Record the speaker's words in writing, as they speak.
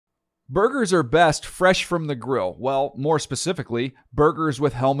Burgers are best fresh from the grill. Well, more specifically, burgers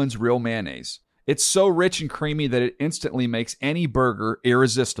with Hellmann's Real Mayonnaise. It's so rich and creamy that it instantly makes any burger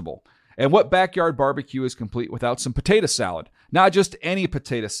irresistible. And what backyard barbecue is complete without some potato salad? Not just any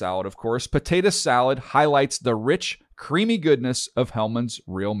potato salad, of course. Potato salad highlights the rich, creamy goodness of Hellmann's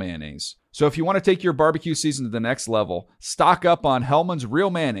Real Mayonnaise. So if you want to take your barbecue season to the next level, stock up on Hellmann's Real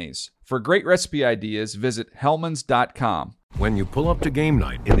Mayonnaise. For great recipe ideas, visit hellmanns.com. When you pull up to game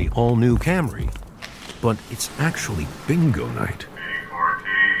night in the all-new Camry, but it's actually bingo night.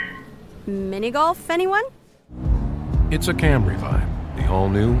 Mini golf, anyone? It's a Camry vibe. The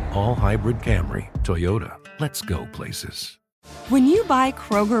all-new, all-hybrid Camry. Toyota. Let's go places. When you buy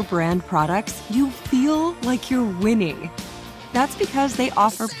Kroger brand products, you feel like you're winning. That's because they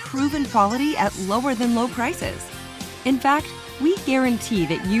offer proven quality at lower than low prices. In fact, we guarantee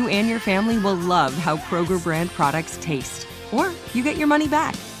that you and your family will love how Kroger brand products taste, or you get your money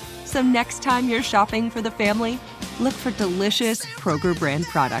back. So next time you're shopping for the family, look for delicious Kroger brand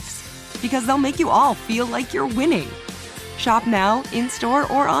products, because they'll make you all feel like you're winning. Shop now,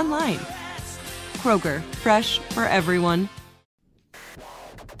 in-store, or online. Kroger, fresh for everyone.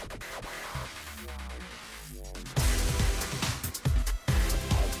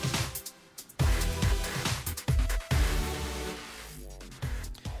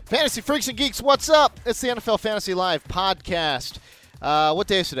 Fantasy Freaks and Geeks, what's up? It's the NFL Fantasy Live podcast. What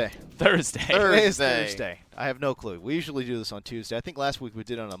day is today? Thursday. It is Thursday. I have no clue. We usually do this on Tuesday. I think last week we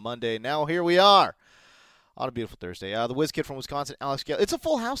did it on a Monday. Now here we are on a beautiful Thursday. The Whiz Kid from Wisconsin, Alex Gell. It's a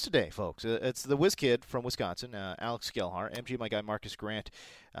full house today, folks. It's the Whiz Kid from Wisconsin, Alex Gelhar, MG, my guy Marcus Grant,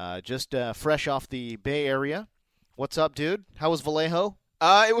 just fresh off the Bay Area. What's up, dude? How was Vallejo?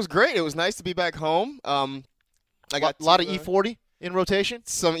 It was great. It was nice to be back home. I got a lot of E40 in rotation.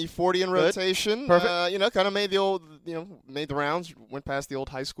 Some E40 in rotation. Perfect. Kind of made the rounds. Went past the old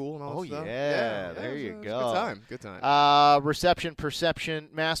high school and all that stuff. Yeah, there you go. Good time. Reception perception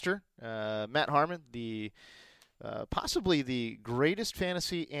master, Matt Harmon, the possibly the greatest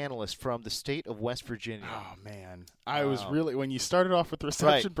fantasy analyst from the state of West Virginia. Oh man, I was really, when you started off with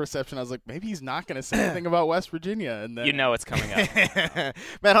reception perception, I was like, maybe he's not going to say anything about West Virginia, and then it's coming up.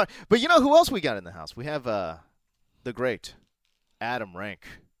 Matt Harmon. But you know who else we got in the house? We have the great Adam Rank.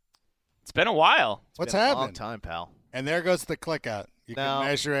 It's been a while. What's happening? happening? Long time, pal. And there goes the click out. You No. can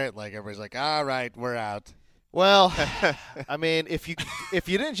measure it. Like everybody's like, all right, we're out. Well, I mean, if you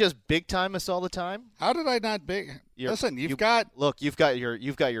didn't just big time us all the time, How did I not big? Listen, you've got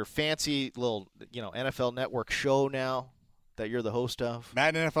your fancy little NFL Network show now that you're the host of.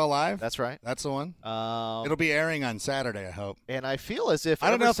 Madden NFL Live. That's right. That's the one. Um, It'll be airing on Saturday, I hope. and I feel as if I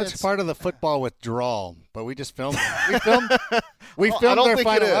don't ever know if since, it's part of the football withdrawal, but we just filmed it. We Well, I filmed don't our think it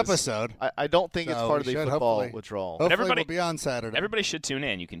final is. episode. I don't think it's So part of we the should football hopefully- withdrawal. Hopefully everybody- it'll be on Saturday. Everybody should tune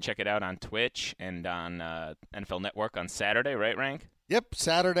in. You can check it out on Twitch and on NFL Network on Saturday, right, Rank? Yep,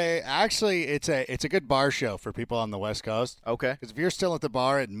 Saturday. Actually, it's a good bar show for people on the West Coast. Okay. Because if you're still at the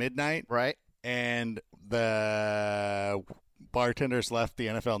bar at midnight, Right. and the bartenders left the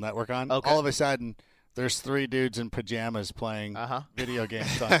NFL Network on, Okay. all of a sudden there's three dudes in pajamas playing video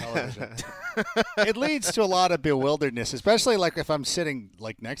games on television. It leads to a lot of bewilderedness, especially like if I'm sitting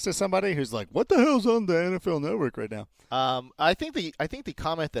like next to somebody who's like, "What the hell's on the NFL Network right now?" I think the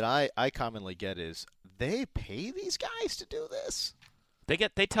comment that I commonly get is they pay these guys to do this.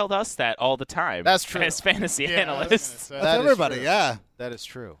 They tell us that all the time. That's true. As fantasy analysts. That's That is everybody, true. yeah. That is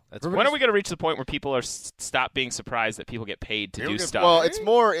true. That's When are we going to reach the point where people are stop being surprised that people get paid to do stuff? Well, it's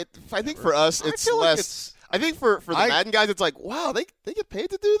more. I think for us, it's feel like less. I think for the Madden guys, it's like, wow, they get paid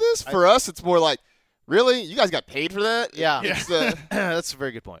to do this. For us, it's more like, really, you guys got paid for that? Yeah. It's, That's a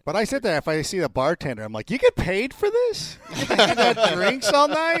very good point. But I sit there, if I see the bartender, I'm like, "You get paid for this? You got drinks all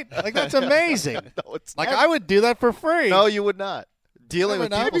night? Like that's amazing." No, it's Like not. I would do that for free. No, you would not. Dealing Never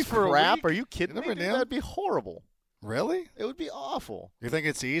with know. people's Maybe for a crap? week. Are you kidding You me? never Dude, knew. that'd be horrible. Really? It would be awful. You think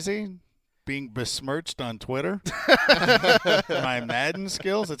it's easy being besmirched on Twitter? My Madden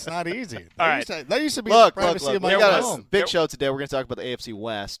skills, it's not easy. All right. That used to be Look, the privacy of we my got home. a big show today. We're going to talk about the AFC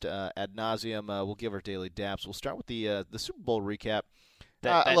West ad nauseum. We'll give our daily daps. We'll start with the Super Bowl recap.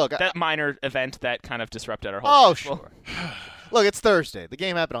 that minor event that kind of disrupted our whole Oh, Super Bowl. sure. Look, it's Thursday. The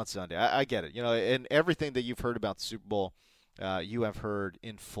game happened on Sunday. I get it. And everything that you've heard about the Super Bowl, you have heard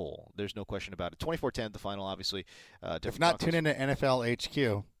in full. There's no question about it. 24-10, the final, obviously. If not, tune into NFL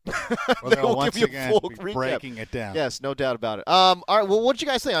HQ. Where They they'll will once give you a again full be recap. breaking it down. Yes, no doubt about it. All right, well, what did you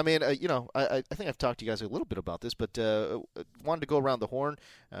guys think? I mean, I think I've talked to you guys a little bit about this, but wanted to go around the horn.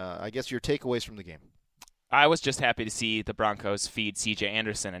 I guess your takeaways from the game. I was just happy to see the Broncos feed C.J.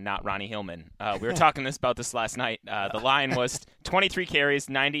 Anderson and not Ronnie Hillman. We were talking about this last night. The line was 23 carries,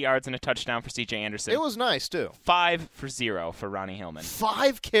 90 yards, and a touchdown for C.J. Anderson. It was nice, too. 5 for 0 for Ronnie Hillman.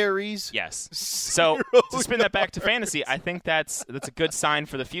 5 carries? Yes. So to spin that back to fantasy, I think that's a good sign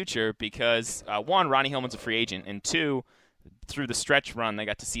for the future because, 1, Ronnie Hillman's a free agent, and 2, through the stretch run, they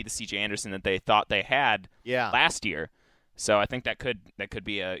got to see the C.J. Anderson that they thought they had last year. So I think that could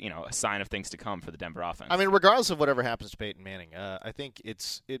be a sign of things to come for the Denver offense. I mean, regardless of whatever happens to Peyton Manning, I think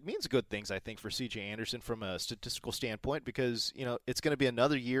it means good things. I think for C.J. Anderson from a statistical standpoint, because it's going to be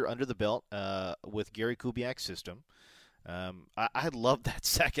another year under the belt with Gary Kubiak's system. I love that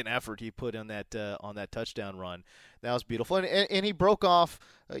second effort he put on that touchdown run. That was beautiful, and he broke off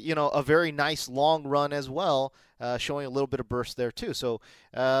a very nice long run as well, showing a little bit of burst there too. So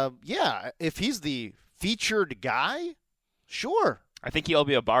if he's the featured guy. Sure. I think he'll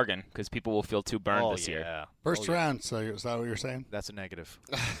be a bargain because people will feel too burned this year. First round, so is that what you're saying? That's a negative.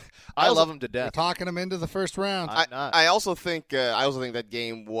 I love him to death. We're talking him into the first round. I also think that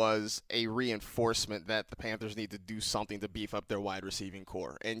game was a reinforcement that the Panthers need to do something to beef up their wide receiving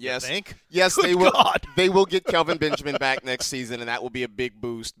core. And yes, they will. They will get Kelvin Benjamin back next season, and that will be a big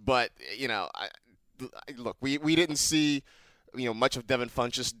boost. But look, we didn't see much of Devin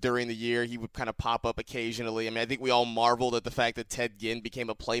Funchess during the year. He would kind of pop up occasionally. I mean, I think we all marveled at the fact that Ted Ginn became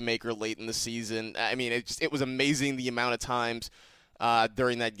a playmaker late in the season. I mean, it was amazing the amount of times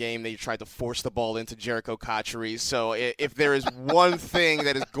during that game they tried to force the ball into Jericho Cotchery. So if there is one thing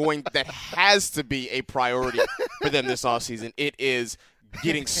that has to be a priority for them this offseason, it is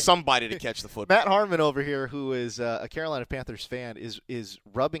getting somebody to catch the football. Matt Harmon over here, who is a Carolina Panthers fan, is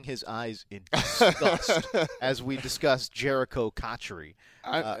rubbing his eyes in disgust as we discuss Jericho Cotchery.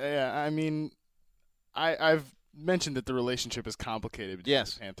 I've mentioned that the relationship is complicated between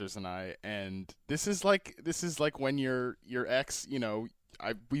the Panthers and I, and this is like when your ex,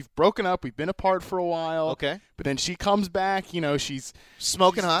 we've broken up, we've been apart for a while. Okay. But then she comes back, she's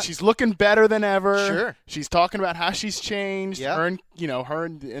smoking hot. She's looking better than ever. Sure. She's talking about how she's changed. Yeah. Her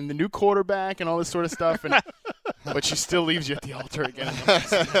and the new quarterback and all this sort of stuff. And but she still leaves you at the altar again.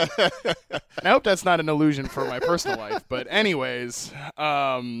 And I hope that's not an illusion for my personal life. But anyways,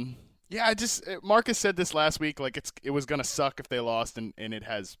 Marcus said this last week, like it was gonna suck if they lost, and it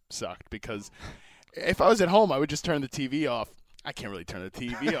has sucked because if I was at home, I would just turn the TV off. I can't really turn the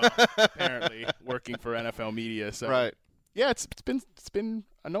TV off, apparently, working for NFL media. So right. Yeah, it's been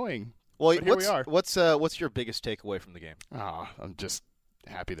annoying. Well, but here we are. What's your biggest takeaway from the game? I'm just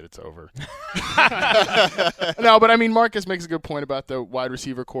happy that it's over. No, but I mean, Marcus makes a good point about the wide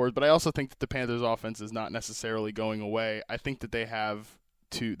receiver corps, but I also think that the Panthers' offense is not necessarily going away. I think that they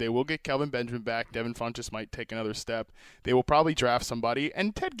will get Kelvin Benjamin back. Devin Funchess might take another step. They will probably draft somebody,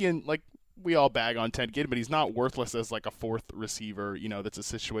 and Ted Ginn, we all bag on Ted Ginn, but he's not worthless as like a fourth receiver, that's a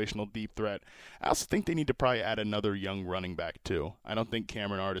situational deep threat. I also think they need to probably add another young running back too. I don't think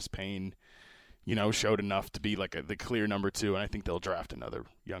Cameron Artis-Payne, showed enough to be like the clear number 2, and I think they'll draft another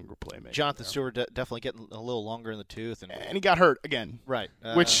younger playmaker. Jonathan Stewart definitely getting a little longer in the tooth. And he got hurt again. Right.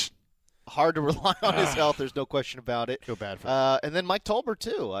 Which... hard to rely on his health. There's no question about it. Feel bad for him. And then Mike Tolbert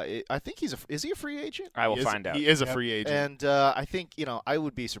too. I think is he a free agent? I will find out. He is a free agent. And I think I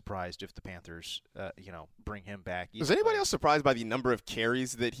would be surprised if the Panthers bring him back. Was anybody else surprised by the number of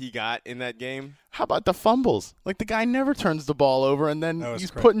carries that he got in that game? How about the fumbles? Like the guy never turns the ball over, and then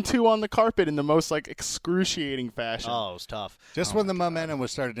he's putting 2 on the carpet in the most excruciating fashion. Oh, it was tough. Just when the momentum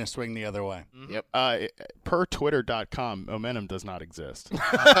was starting to swing the other way. Mm-hmm. Yep. Per Twitter.com, momentum does not exist.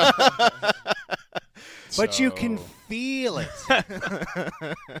 But you can feel it.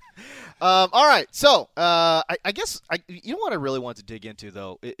 All right. So I guess what I really want to dig into,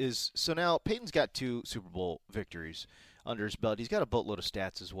 though, is so now Peyton's got 2 Super Bowl victories under his belt. He's got a boatload of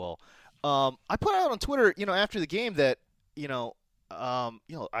stats as well. I put out on Twitter, after the game that,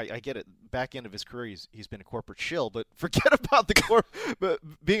 I get it. Back end of his career, he's been a corporate shill, but forget about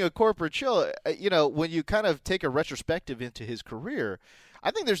being a corporate shill. When you kind of take a retrospective into his career, I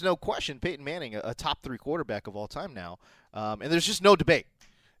think there's no question Peyton Manning, a top 3 quarterback of all time now, and there's just no debate.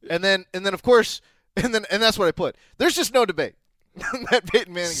 And then of course, and that's what I put. There's just no debate. That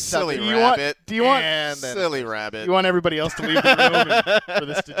Peyton Manning silly rabbit. Silly rabbit. You want everybody else to leave the room and for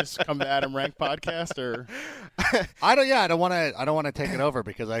this to just come to Adam Rank podcast, or I don't want to take it over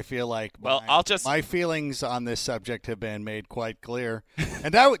because I feel like my feelings on this subject have been made quite clear.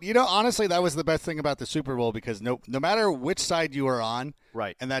 And that honestly, that was the best thing about the Super Bowl because no matter which side you are on,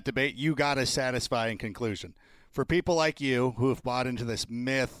 right, in that debate, you got a satisfying conclusion. For people like you who have bought into this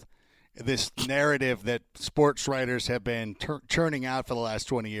myth, this narrative that sports writers have been churning out for the last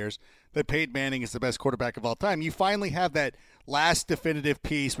 20 years, that Peyton Manning is the best quarterback of all time. You finally have that last definitive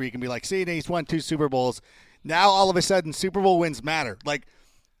piece where you can be like, see, he's won 2 Super Bowls. Now all of a sudden Super Bowl wins matter. Like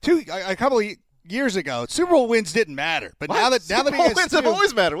a couple of years ago, Super Bowl wins didn't matter. But now that he has wins 2, have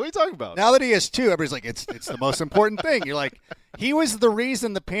always mattered. What are you talking about? Now that he has 2, everybody's like, it's the most important thing. You're like, he was the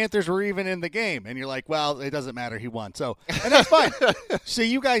reason the Panthers were even in the game. And you're like, well, it doesn't matter. He won. So, and that's fine. So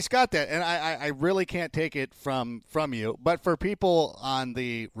you guys got that. And I really can't take it from you. But for people on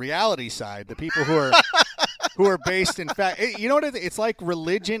the reality side, the people who are based in fact, you know what it's like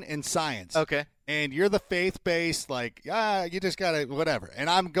religion and science. Okay. And you're the faith-based, like, you just got to whatever. And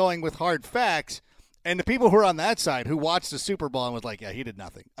I'm going with hard facts. And the people who are on that side who watched the Super Bowl and was like, yeah, he did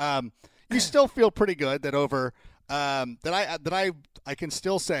nothing. You still feel pretty good that over I can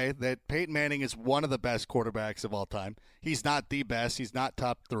still say that Peyton Manning is one of the best quarterbacks of all time. He's not the best. He's not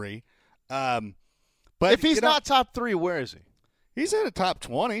top 3. But if he's not top 3, where is he? He's in the top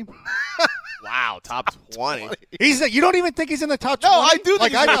 20. Wow, top 20. You don't even think he's in the top 20? No, I do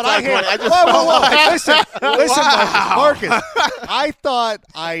think he's in the top 20. Listen, Marcus. I thought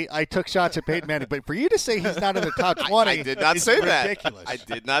I took shots at Peyton Manning, but for you to say he's not in the top 20, I did not say that. Ridiculous. I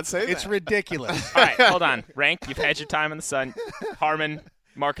did not say that. It's ridiculous. All right, hold on. Rank, you've had your time in the sun. Harmon,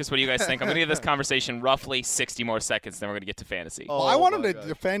 Marcus, what do you guys think? I'm going to give this conversation roughly 60 more seconds, then we're going to get to fantasy. Well, I want him to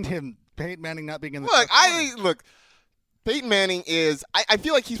defend him, Peyton Manning not being in the top 20. Look, Peyton Manning is – I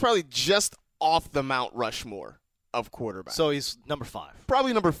feel like he's probably just off the Mount Rushmore of quarterbacks. So he's number 5.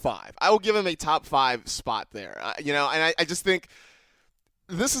 Probably number 5. I will give him a top 5 spot there. And I just think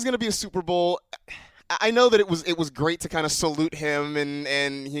this is going to be a Super Bowl. I know that it was great to kind of salute him,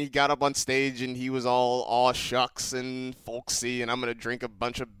 and he got up on stage and he was all aw shucks and folksy, and I'm going to drink a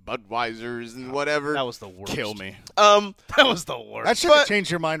bunch of Budweisers and whatever. That was the worst. Kill me. That was the worst. That should have changed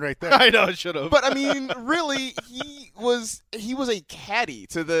your mind right there. I know it should have. But I mean, really, he was a caddy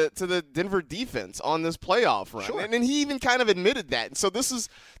to the Denver defense on this playoff run, sure. and he even kind of admitted that. And so this is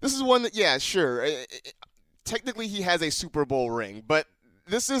one that, yeah, sure, technically he has a Super Bowl ring, but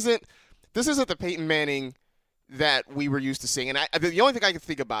this isn't the Peyton Manning that we were used to seeing. And the only thing I can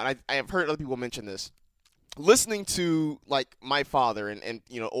think about, I have heard other people mention this, listening to like my father and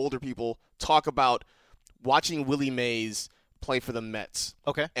older people talk about watching Willie Mays play for the Mets,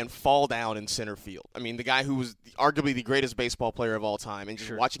 and fall down in center field. I mean, the guy who was arguably the greatest baseball player of all time, and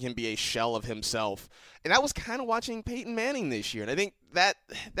just watching him be a shell of himself. And I was kind of watching Peyton Manning this year, and I think that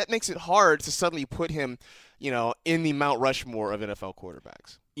makes it hard to suddenly put him, in the Mount Rushmore of NFL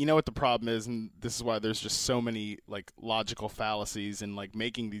quarterbacks. You know what the problem is, and this is why there's just so many like logical fallacies in like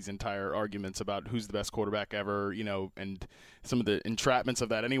making these entire arguments about who's the best quarterback ever, and some of the entrapments of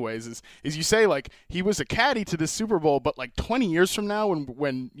that anyways is you say like he was a caddy to this Super Bowl, but like 20 years from now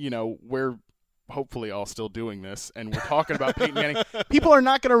when we're hopefully all still doing this and we're talking about Peyton Manning, people are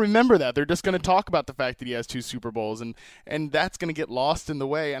not going to remember that. They're just going to talk about the fact that he has 2 Super Bowls, and that's going to get lost in the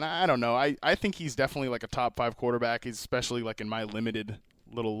way. And I don't know. I think he's definitely like a top 5 quarterback, especially like in my limited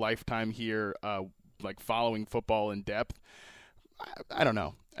little lifetime here, like following football in depth. I don't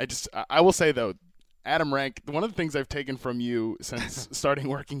know. I will say though, Adam Rank, one of the things I've taken from you since starting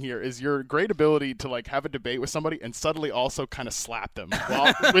working here is your great ability to like have a debate with somebody and suddenly also kind of slap them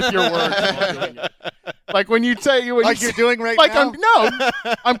with your words while doing it. Like when you say you're doing right now.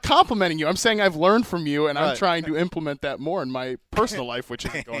 I'm complimenting you. I'm saying I've learned from you, and I'm trying to implement that more in my personal life, which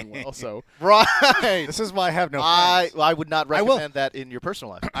isn't going well. So this is why I have no friends. I would not recommend that in your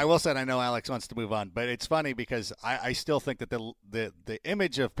personal life. I will say I know Alex wants to move on, but it's funny because I still think that the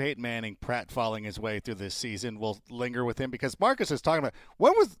image of Peyton Manning pratfalling his way through this season will linger with him, because Marcus is talking about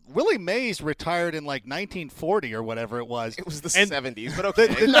when was Willie Mays retired in like 1940 or whatever it was. It was the 70s, but okay.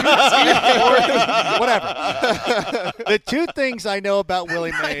 Whatever. The 2 things I know about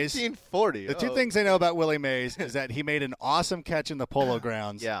Willie Mays. 1940. The 2 things I know about Willie Mays is that he made an awesome catch in the Polo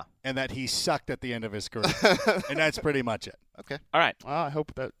Grounds. Yeah. And that he sucked at the end of his career. And that's pretty much it. Okay. All right. I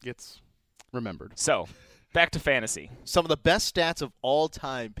hope that gets remembered. So, back to fantasy. Some of the best stats of all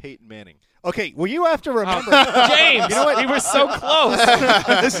time, Peyton Manning. Okay, well, you have to remember. James, you know what? We were so close.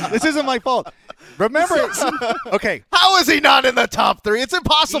 This isn't my fault. Remember, okay. How is he not in the top 3? It's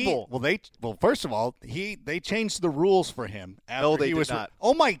impossible. First of all, they changed the rules for him. No, they did not.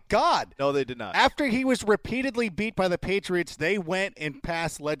 Oh, my God. No, they did not. After he was repeatedly beat by the Patriots, they went and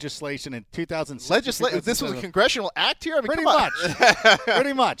passed legislation in 2006. This was a congressional act here? I mean, pretty much.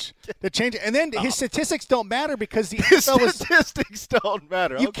 Pretty much. The change, and then his statistics don't matter because the NFL statistics don't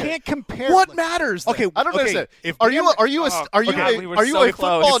matter. You can't compare. What matters? Then? Okay, I don't understand. Are you a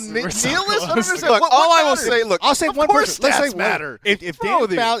football nihilist? All I will say, look, I'll say one person. Let's say matter. If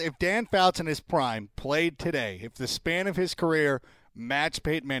Dan Fouts in his prime played today, if the span of his career match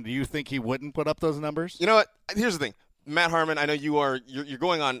Peyton Manning, do you think he wouldn't put up those numbers? You know what? Here's the thing. Matt Harmon, I know you're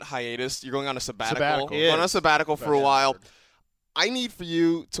going on hiatus. You're going on a sabbatical. Going on a sabbatical for a while. I need for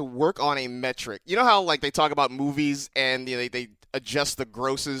you to work on a metric. You know how like they talk about movies and they adjust the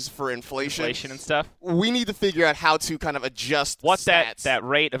grosses for inflation and stuff? We need to figure out how to kind of adjust what stats. that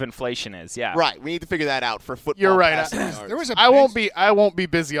rate of inflation is. Yeah. Right. We need to figure that out for football. You're right. I won't be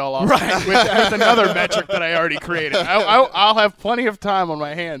busy all off with another metric that I already created. I'll have plenty of time on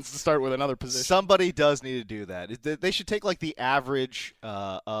my hands to start with another position. Somebody does need to do that. They should take like the average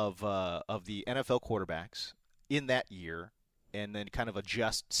of the NFL quarterbacks in that year, and then kind of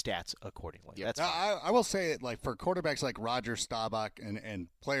adjust stats accordingly. Yeah. I will say it, like for quarterbacks like Roger Staubach and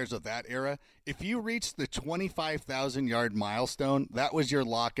players of that era, if you reach the 25,000-yard milestone, that was your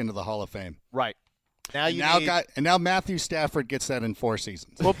lock into the Hall of Fame. Right. Now Matthew Stafford gets that in 4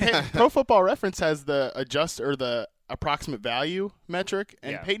 seasons. Well, Pro Football Reference has the approximate value metric,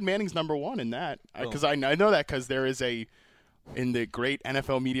 and Peyton Manning's number 1 in that. Because I know that because there is in the great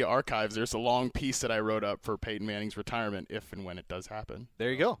NFL media archives, there's a long piece that I wrote up for Peyton Manning's retirement, if and when it does happen. There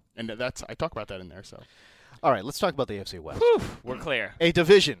you go. And I talk about that in there. So, all right, let's talk about the AFC West. Whew, we're clear. A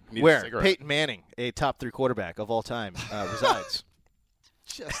division where Peyton Manning, a top 3 quarterback of all time, resides.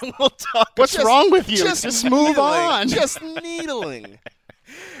 What's wrong with you? Just move on. Just needling.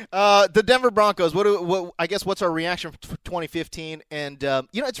 The Denver Broncos. I guess what's our reaction for 2015? And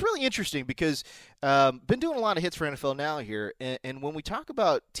it's really interesting because been doing a lot of hits for NFL Now here, and when we talk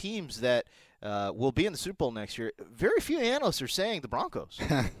about teams that will be in the Super Bowl next year, very few analysts are saying the Broncos.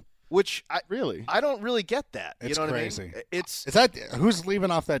 Which I don't really get that. It's you know crazy. What I mean? Is that who's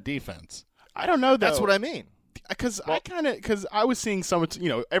leaving off that defense? I don't know. That's what I mean. Because I was seeing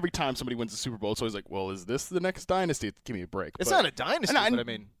every time somebody wins the Super Bowl, it's always like, well, is this the next dynasty? Give me a break. It's not a dynasty, but I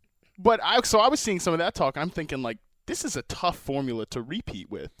mean. But I was seeing some of that talk. I'm thinking like, this is a tough formula to repeat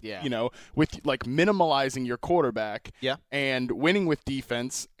with. Yeah. With like minimalizing your quarterback. Yeah. And winning with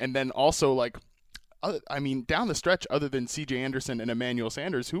defense, and then also like, down the stretch, other than C.J. Anderson and Emmanuel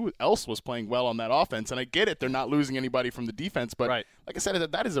Sanders, who else was playing well on that offense? And I get it, they're not losing anybody from the defense, but like I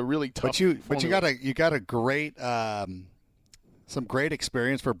said, that is a really tough. But you got a great some great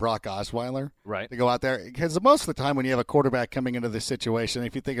experience for Brock Osweiler, right? To go out there, because most of the time when you have a quarterback coming into this situation,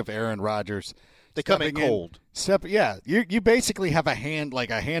 if you think of Aaron Rodgers, they come in cold. You basically have a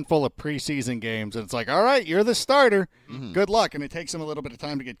handful of preseason games, and it's like, all right, you're the starter. Mm-hmm. Good luck, and it takes him a little bit of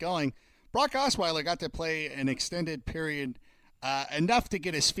time to get going. Brock Osweiler got to play an extended period, enough to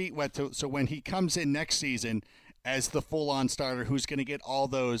get his feet wet, so when he comes in next season as the full-on starter who's going to get all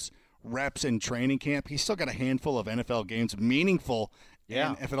those reps in training camp, he's still got a handful of NFL games, meaningful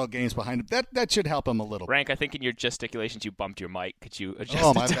NFL games behind him. That should help him a little. Rank, I think in your gesticulations you bumped your mic. Could you adjust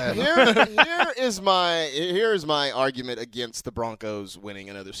Oh, my bad. Here is my argument against the Broncos winning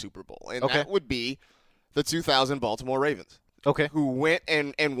another Super Bowl, and that would be the 2000 Baltimore Ravens. Okay. Who went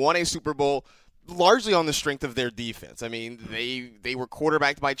and won a Super Bowl largely on the strength of their defense. I mean, they were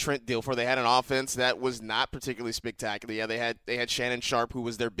quarterbacked by Trent Dilfer. They had an offense that was not particularly spectacular. Yeah, they had Shannon Sharp, who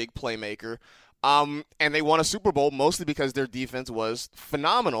was their big playmaker. And they won a Super Bowl mostly because their defense was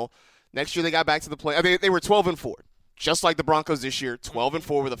phenomenal. Next year they got back to the play. They were 12-4, just like the Broncos this year,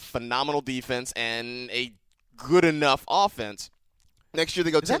 12-4 with a phenomenal defense and a good enough offense. Next year they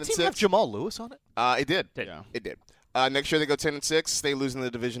go 10-6. Does that team have Jamal Lewis on it? It did. Yeah. It did. Next year they go 10-6. They lose in the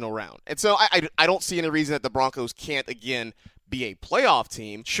divisional round, and so I don't see any reason that the Broncos can't again be a playoff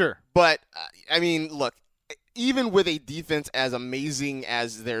team. Sure, but look, even with a defense as amazing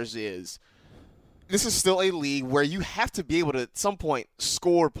as theirs is, this is still a league where you have to be able to at some point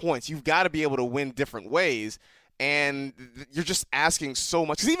score points. You've got to be able to win different ways, and you're just asking so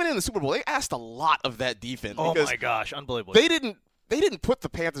much. Because even in the Super Bowl, they asked a lot of that defense. Oh my gosh, unbelievable! They didn't put the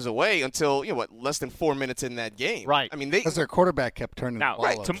Panthers away until less than 4 minutes in that game. Right. I mean, because their quarterback kept turning the ball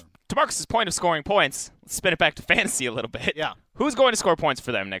over. To Marcus's point of scoring points, let's spin it back to fantasy a little bit. Yeah. Who's going to score points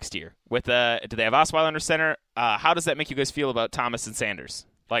for them next year? Do they have Osweiler under center? How does that make you guys feel about Thomas and Sanders?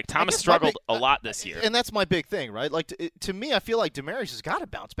 Like, Thomas struggled a lot this year. And that's my big thing, right? Like, to me, I feel like Demaryius has got to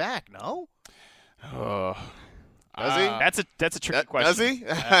bounce back, no? Does he? That's a tricky question. Does he?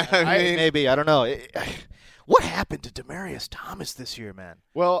 Maybe. I don't know. What happened to Demaryius Thomas this year, man?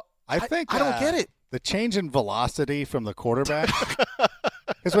 Well, I think I don't get it. The change in velocity from the quarterback.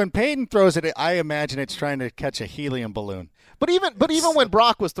 Because when Peyton throws it, I imagine it's trying to catch a helium balloon. But even when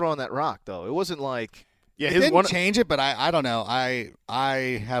Brock was throwing that rock, though, it wasn't like it didn't change it. But I don't know.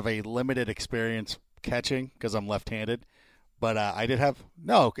 I have a limited experience catching because I'm left-handed. But I did have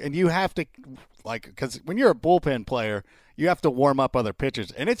and you have to because when you're a bullpen player, you have to warm up other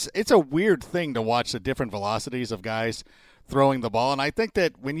pitchers, and it's a weird thing to watch the different velocities of guys throwing the ball. And I think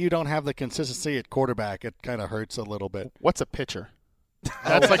that when you don't have the consistency at quarterback, it kind of hurts a little bit. What's a pitcher?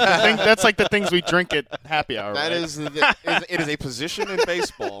 That's like the thing. That's like the things we drink at happy hour. That right? it is a position in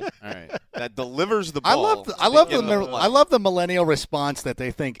baseball that delivers the ball. I love the millennial response that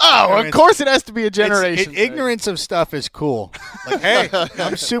they think. Oh, of course it has to be a generation. Ignorance of stuff is cool. Like, hey,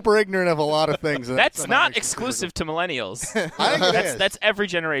 I'm super ignorant of a lot of things. That's not exclusive to millennials. I think it is. That's every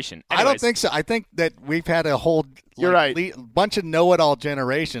generation. Anyways. I don't think so. I think that we've had a whole You're right. bunch of know-it-all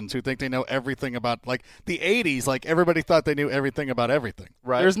generations who think they know everything about, like, the 80s. Like, everybody thought they knew everything about everything.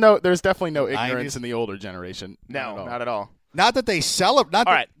 Right. There's definitely no ignorance in the older generation. No, not at all. Not that they celebrate.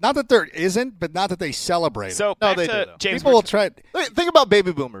 Not that there isn't, but not that they celebrate. So no, they do. James, people will try. Think about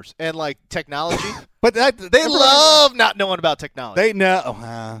baby boomers and like technology. But they love not knowing about technology. They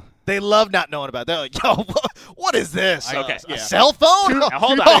know. They love not knowing about it. They're like, yo, what is this? Okay. A cell phone? Now,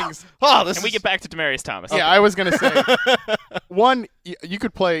 hold on. Can we get back to Demaryius Thomas? Yeah, I was going to say, one, we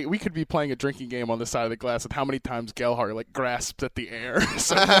could be playing a drinking game on the side of the glass with how many times Gelhard like grasped at the air.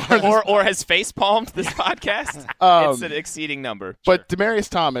 or has face palmed this podcast. It's an exceeding number. But Demaryius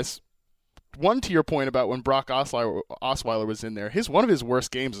Thomas, one, to your point about when Brock Osweiler was in there, one of his worst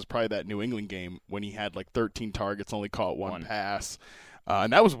games is probably that New England game when he had like 13 targets, only caught one pass.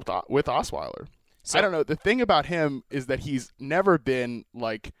 And that was with Osweiler. So, I don't know. The thing about him is that he's never been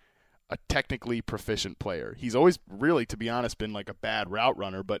like a technically proficient player. He's always really, to be honest, been like a bad route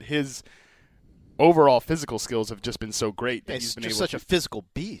runner, but his overall physical skills have just been so great that he's been just able such a physical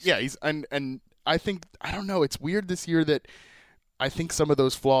beast. Yeah, and I think, I don't know, it's weird this year that I think some of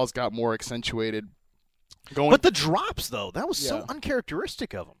those flaws got more accentuated. But the drops, though, that was so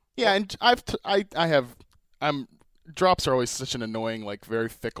uncharacteristic of him. Yeah, and drops are always such an annoying, like, very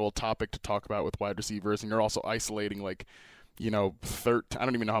fickle topic to talk about with wide receivers, and you're also isolating, like, I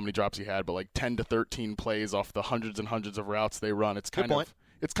don't even know how many drops he had, but like 10 to 13 plays off the hundreds and hundreds of routes they run. It's kind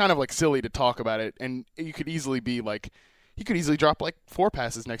of like silly to talk about it, and you could easily be like, he could easily drop like 4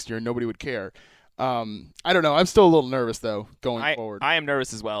 passes next year and nobody would care. I don't know. I'm still a little nervous though going forward. I am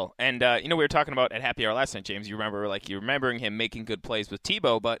nervous as well. And we were talking about at Happy Hour last night, James. You remembering him making good plays with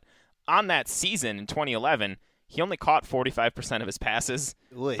Tebow, but on that season in 2011. He only caught 45% of his passes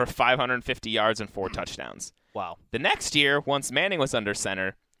for 550 yards and 4 touchdowns. Wow. The next year, once Manning was under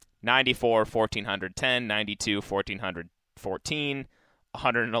center, 94, 1,410, 92, 1,414,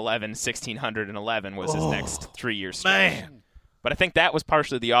 111, 1,611 was his next 3-year stretch. Man. But I think that was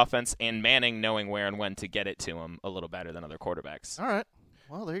partially the offense and Manning knowing where and when to get it to him a little better than other quarterbacks. All right.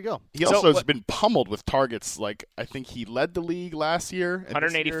 Well, there you go. He also has been pummeled with targets. Like, I think he led the league last year.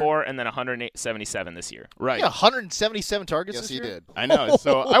 184 and then 177 this year. Right. Yeah, 177 targets this year? Yes, he did. I know.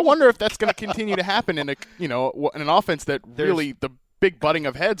 So I wonder if that's going to continue to happen in an offense that really the big butting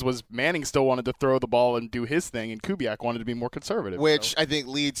of heads was Manning still wanted to throw the ball and do his thing, and Kubiak wanted to be more conservative. Which I think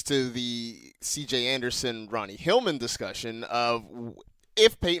leads to the C.J. Anderson, Ronnie Hillman discussion of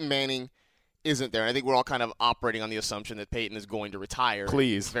if Peyton Manning isn't there. I think we're all kind of operating on the assumption that Peyton is going to retire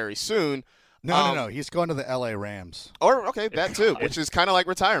very soon. No. He's going to the L.A. Rams. That too, which is kind of like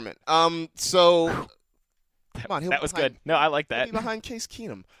retirement. Come on. That was good. No, I like that. He'll be behind Case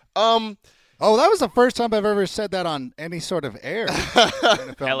Keenum. That was the first time I've ever said that on any sort of air.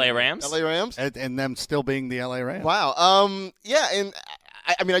 L.A. Rams? L.A. Rams? And them still being the L.A. Rams. Wow. Yeah, and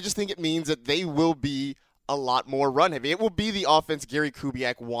I just think it means that they will be a lot more run heavy. It will be the offense Gary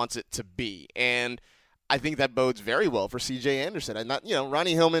Kubiak wants it to be, and I think that bodes very well for C.J. Anderson. And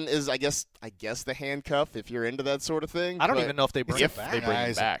Ronnie Hillman is, I guess the handcuff if you're into that sort of thing. I don't even know if they bring him back. They bring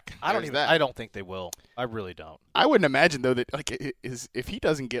him back. I don't think they will. I really don't. I wouldn't imagine though that if he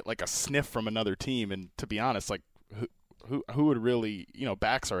doesn't get like a sniff from another team, and to be honest, like who would really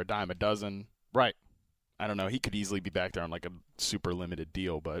backs are a dime a dozen. Right. I don't know. He could easily be back there on like a super limited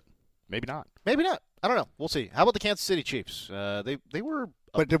deal, but maybe not. Maybe not. I don't know. We'll see. How about the Kansas City Chiefs? They were.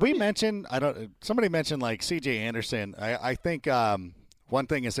 But did we mention? Somebody mentioned like C.J. Anderson. I think one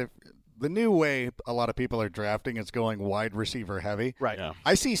thing is if the new way a lot of people are drafting is going wide receiver heavy. Right. Yeah.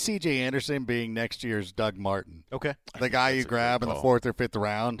 I see C.J. Anderson being next year's Doug Martin. Okay. The guy you grab in the 4th or 5th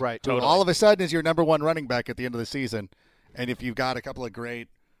round. Right. Totally. All of a sudden is your number 1 running back at the end of the season, and if you've got a couple of great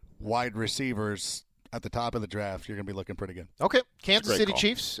wide receivers at the top of the draft, you're going to be looking pretty good. Okay. Kansas City call.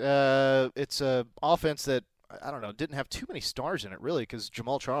 Chiefs. It's an offense that, I don't know, didn't have too many stars in it, really, because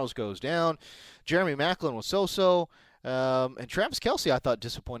Jamal Charles goes down. Jeremy Maclin was so-so. And Travis Kelce, I thought,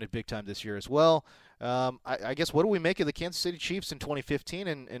 disappointed big time this year as well. I guess, what do we make of the Kansas City Chiefs in 2015,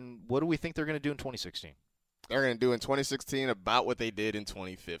 and what do we think they're going to do in 2016? They're going to do in 2016 about what they did in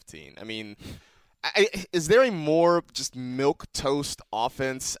 2015. I mean, is there a more just milquetoast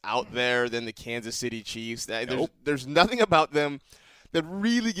offense out there than the Kansas City Chiefs? There's nothing about them that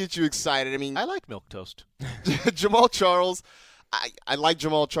really gets you excited. I mean, I like milquetoast. Jamal Charles, I like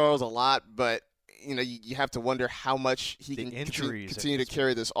Jamal Charles a lot, but you have to wonder how much he can continue to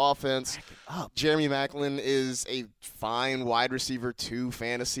carry this offense. Jeremy Maclin is a fine wide receiver too,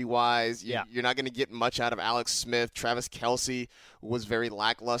 fantasy-wise. You're not going to get much out of Alex Smith. Travis Kelce was very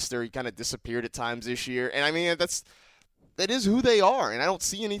lackluster. He kind of disappeared at times this year. And, I mean, that is who they are, and I don't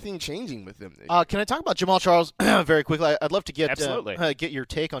see anything changing with them. Can I talk about Jamal Charles very quickly? I'd love to get your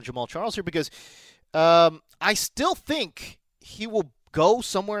take on Jamal Charles here because I still think he will go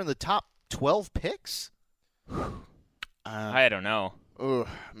somewhere in the top 12 picks? I don't know.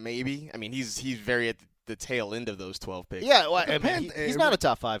 Maybe. I mean, he's very at the tail end of those 12 picks. Yeah, well, I mean, he's not a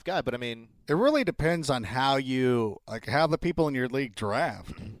top 5 guy, but I mean, it really depends on how the people in your league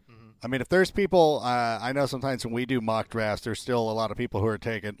draft. I mean, if there's people, I know sometimes when we do mock drafts, there's still a lot of people who are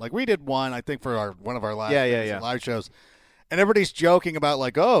taking. Like we did one, I think, for one of our last live shows. And everybody's joking about,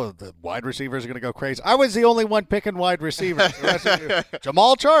 like, oh, the wide receivers are going to go crazy. I was the only one picking wide receivers.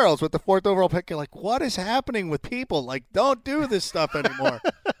 Jamal Charles with the 4th overall pick. You're like, what is happening with people? Like, don't do this stuff anymore,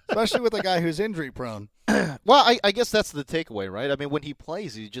 especially with a guy who's injury prone. Well, I guess that's the takeaway, right? I mean, when he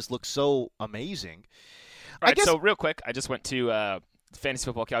plays, he just looks so amazing. Right, so real quick, I just went to Fantasy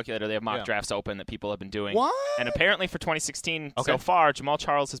Football Calculator. They have mock drafts open that people have been doing. What? And apparently for 2016 so far, Jamal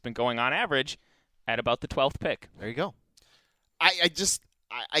Charles has been going on average at about the 12th pick. There you go.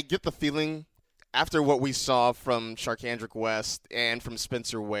 I get the feeling after what we saw from Charkandrick West and from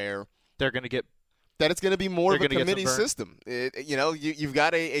Spencer Ware, they're going to get that it's going to be more of a committee system. You've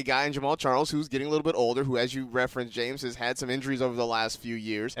got a guy in Jamal Charles who's getting a little bit older, who, as you referenced, James, has had some injuries over the last few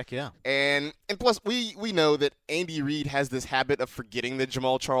years. Heck yeah. And plus, we know that Andy Reid has this habit of forgetting that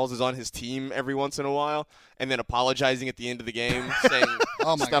Jamal Charles is on his team every once in a while and then apologizing at the end of the game, saying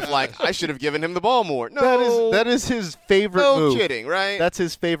stuff like, I should have given him the ball more. No. That is his favorite move. No kidding, right? That's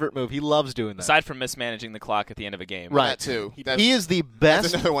his favorite move. He loves doing that. Aside from mismanaging the clock at the end of a game. Right. That too. He is the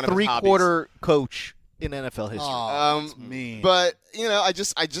best three-quarter coach in NFL history. That's mean. But, I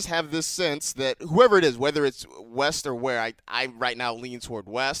just have this sense that whoever it is, whether it's West or Ware, I right now lean toward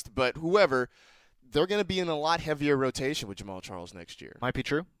West, but whoever, they're going to be in a lot heavier rotation with Jamal Charles next year. Might be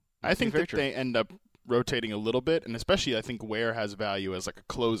true. I think that they end up rotating a little bit, and especially I think Ware has value as like a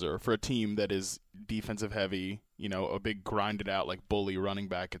closer for a team that is defensive heavy, a big grinded out like bully running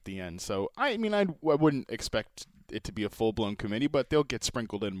back at the end. So, I mean, I wouldn't expect it to be a full-blown committee, but they'll get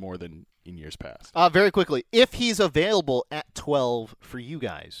sprinkled in more than in years past. Very quickly, if he's available at 12 for you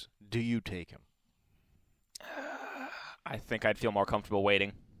guys, do you take him? I think I'd feel more comfortable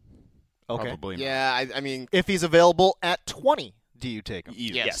waiting. Okay. Probably not. Yeah, I mean, if he's available at 20, do you take him?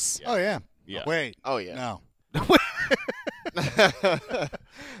 Yes. Oh, yeah. Yeah. Wait. Oh, yeah. No.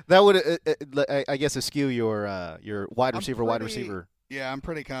 That would, I guess, eschew your wide receiver. Yeah, I'm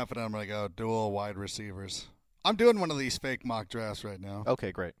pretty confident I'm going to go dual wide receivers. I'm doing one of these fake mock drafts right now.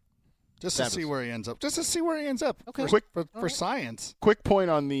 Okay, great. Just to see where he ends up. Okay. For science. Quick point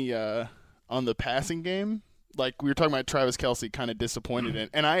on the passing game. Like we were talking about, Travis Kelce kind of disappointed in,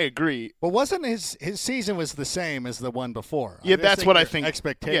 and I agree. Well, wasn't his season was the same as the one before? Yeah, that's what I think.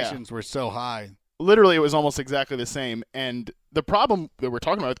 Expectations were so high. Literally, it was almost exactly the same. And the problem that we're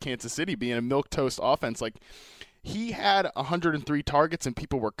talking about with Kansas City being a milquetoast offense, like he had 103 targets, and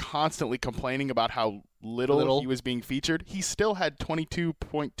people were constantly complaining about how little he was being featured. He still had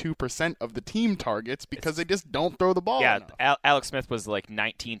 22.2% of the team targets because they just don't throw the ball enough. Alex Smith was like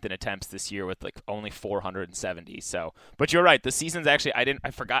 19th in attempts this year with like only 470. So, but you're right. The season's actually I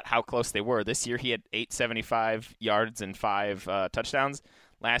forgot how close they were. This year he had 875 yards and 5 touchdowns.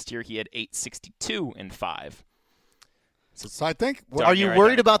 Last year he had 862 and 5. So I think. Are you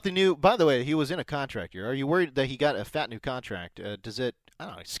worried about the new? By the way, he was in a contract year. Are you worried that he got a fat new contract? Does it? I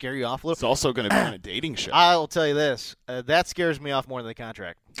don't know. Scare you off a little? It's also going to be on a dating show. I'll tell you this. That scares me off more than the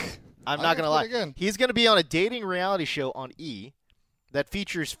contract. I'm not going to lie. Good. He's going to be on a dating reality show on E that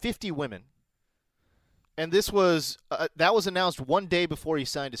features 50 women, and this was that was announced one day before he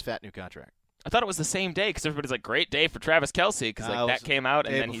signed his fat new contract. I thought it was the same day because everybody's like, great day for Travis Kelce because that came out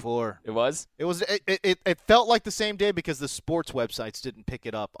and then before. It was? It felt like the same day because the sports websites didn't pick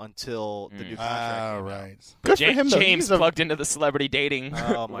it up until the new contract. Right. Good for him, though. James plugged into the celebrity dating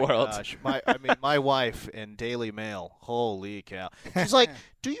my world. Gosh. My wife in Daily Mail, holy cow. She's like,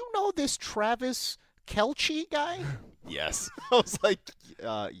 do you know this Travis Kelce guy? Yes. I was like,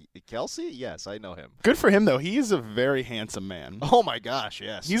 Kelce? Yes, I know him. Good for him, though. He is a very handsome man. Oh, my gosh,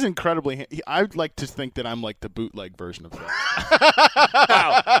 yes. He's incredibly I'd like to think that I'm like the bootleg version of that.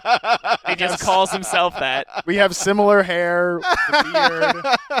 Wow. He just calls himself that. We have similar hair, the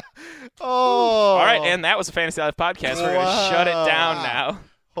beard. Oh. All right, and that was a Fantasy Life podcast. We're going to shut it down now.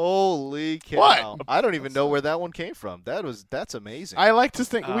 Holy cow. What? I don't even know where that one came from. That's amazing. I like to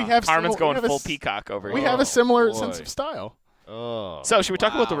think we have. Harmon's going we have full peacock over here. We have a similar sense of style. Oh. So, should we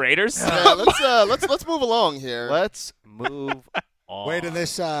talk about the Raiders? Let's move along here. Let's move on. Wait, in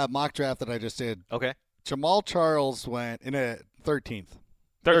this mock draft that I just did, Okay. Jamal Charles went in a 13th.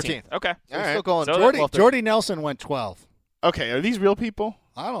 13th. Okay. We're All still right. going. So Jordy Nelson went 12. Okay, are these real people?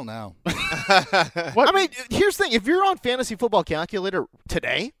 I don't know. I mean, here's the thing. If you're on Fantasy Football Calculator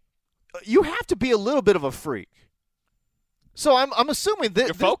today, you have to be a little bit of a freak. So I'm assuming that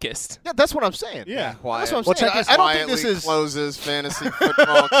You're focused. Yeah, that's what I'm saying. Yeah. Quiet. That's what I'm saying. I don't think this is closes fantasy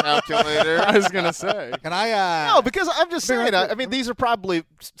football calculator. I was gonna say. Can I? No, because I'm just saying. I mean, these are probably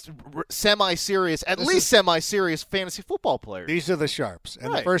semi-serious, at least semi-serious fantasy football players. These are the sharps. And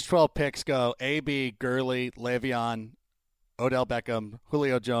the Right. first 12 picks go A.B., Gurley, Le'Veon, Odell Beckham,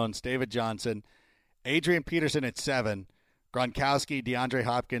 Julio Jones, David Johnson, Adrian Peterson at 7, Gronkowski, DeAndre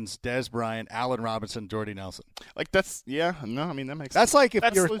Hopkins, Dez Bryant, Allen Robinson, Jordy Nelson. Like that's I mean that makes That's sense. like if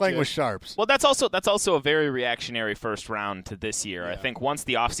That's you were legit. playing with sharps. Well, that's also a very reactionary first round to this year. I think once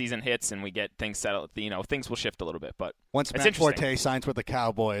the offseason hits and we get things settled, things will shift a little bit. But Once it's Matt interesting. Forte signs with the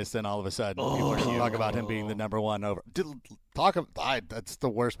Cowboys, then all of a sudden people are going to talk about him being the number one over. That's the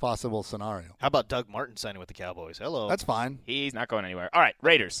worst possible scenario. How about Doug Martin signing with the Cowboys? Hello. That's fine. He's not going anywhere. All right,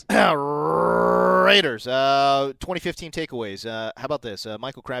 Raiders. Raiders. 2015 takeaways. How about this?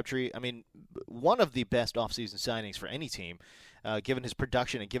 Michael Crabtree, I mean, one of the best offseason signings for any team, given his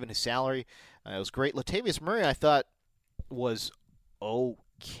production and given his salary. It was great. Latavius Murray, I thought, was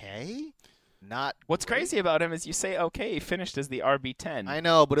okay. Not What's crazy about him is you say okay, he finished as the RB10. I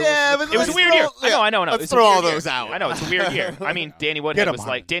know, but it was a weird year. I know. Let's It's a throw all weird year. those out. I know it's a weird year. I mean, Danny Woodhead him,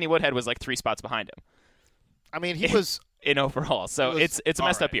 was like 3 spots behind him I mean, he was. in overall. So It was it's a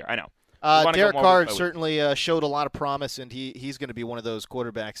messed all up year. I know. Derek Carr certainly showed a lot of promise, and he's going to be one of those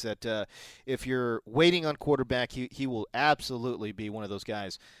quarterbacks that if you're waiting on quarterback, he will absolutely be one of those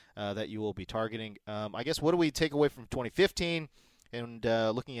guys that you will be targeting. I guess what do we take away from 2015 and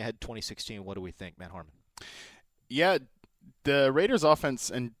looking ahead to 2016, what do we think, Matt Harmon? Yeah, the Raiders offense,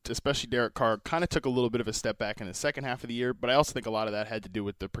 and especially Derek Carr, kind of took a little bit of a step back in the second half of the year, but I also think a lot of that had to do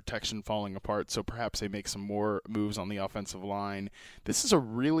with the protection falling apart, so perhaps they make some more moves on the offensive line. This is a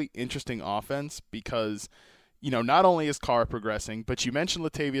really interesting offense because, not only is Carr progressing, but you mentioned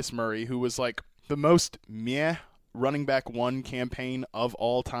Latavius Murray, who was like the most meh running back one campaign of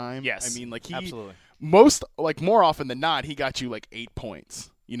all time. Yes. I mean, like Absolutely. more often than not, he got you like 8 points.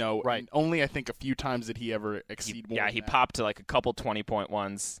 Right. And only I think a few times did he ever exceed more. Yeah, he popped to like a couple 20-point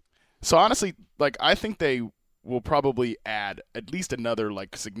ones. So honestly, like I think they will probably add at least another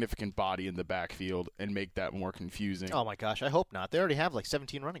like significant body in the backfield and make that more confusing. Oh my gosh, I hope not. They already have like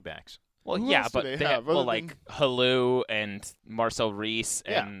 17 running backs. Well, Who yeah, else do but they they have have other like than- Halu and Marcel Reese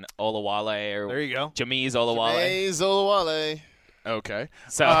and Olawale or There you go. Jameez Olawale. Hey, Zolawale. Okay.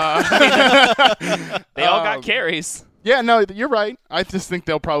 So they all got carries. Yeah, no, you're right. I just think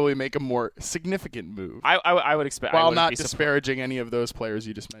they'll probably make a more significant move. I would expect. I while wouldn't not be disparaging any of those players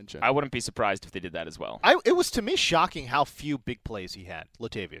you just mentioned. I wouldn't be surprised if they did that as well. It was to me shocking how few big plays he had.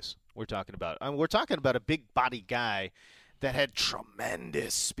 Latavius, we're talking about. We're talking about a big body guy that had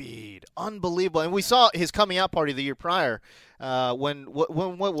tremendous speed, unbelievable. And we saw his coming out party the year prior. When what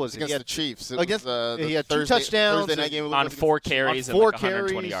was it? Against the Chiefs. It Against- was, he had 2 Thursday, touchdowns Thursday night game On against 4 the Chiefs. carries On and 4 like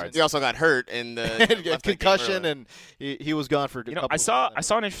 120 carries. yards. He also got hurt in the left that game concussion, early. and he was gone for a couple. I saw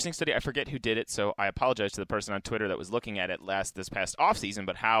an interesting study. I forget who did it, so I apologize to the person on Twitter that was looking at it this past offseason,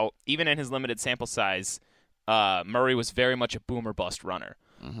 but how even in his limited sample size, Murray was very much a boom or bust runner,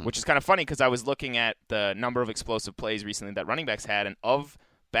 which is kind of funny because I was looking at the number of explosive plays recently that running backs had, and of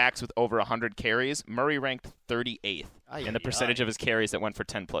backs with over 100 carries, Murray ranked 38th in the percentage of his carries that went for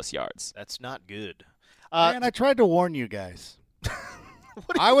 10-plus yards. That's not good. Man, I tried to warn you guys.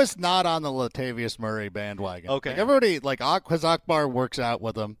 I was not on the Latavius Murray bandwagon. Okay. Like everybody, because Akbar works out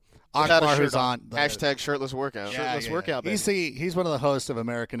with him. Without a Akbar, shirt who's on. on. the- Hashtag shirtless workout. Shirtless workout, baby. He's one of the hosts of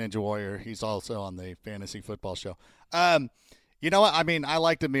American Ninja Warrior. He's also on the fantasy football show. You know what? I mean, I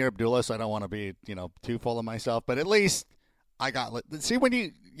liked Amir Abdullah, so I don't want to be, too full of myself. But at least I got – see, when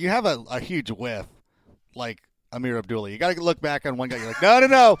you have a huge whiff like Amir Abdullah, you got to look back on one guy. You're like,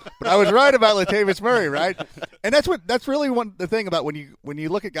 no. But I was right about Latavius Murray, right? And that's really the thing about when you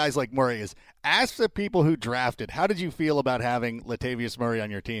look at guys like Murray is ask the people who drafted, how did you feel about having Latavius Murray on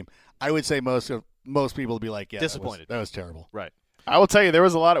your team? I would say most people would be like, yeah, Disappointed. That was terrible. Right. I will tell you, there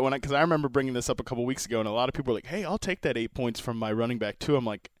was a lot of because I remember bringing this up a couple weeks ago, and a lot of people were like, "Hey, I'll take that 8 points from my running back too." I'm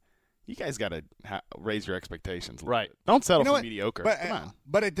like, you guys got to raise your expectations. Right. Don't settle for mediocre. Come on.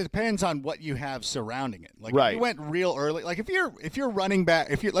 But it depends on what you have surrounding it. Like right. if you went real early, like if you're running back,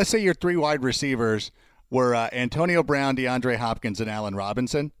 let's say your 3 wide receivers were Antonio Brown, DeAndre Hopkins, and Allen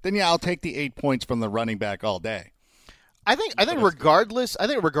Robinson, then I'll take the 8 points from the running back all day. I think regardless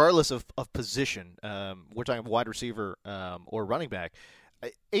of position, we're talking wide receiver or running back.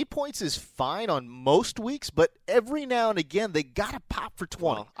 8 points is fine on most weeks, but every now and again they gotta pop for 20.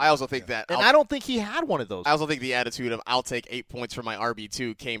 Well, I also think that, and I don't think he had one of those. I also think the attitude of I'll take 8 points for my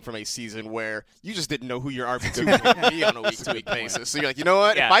RB2 came from a season where you just didn't know who your RB2 was going to be on a week-to-week basis. So you're like, you know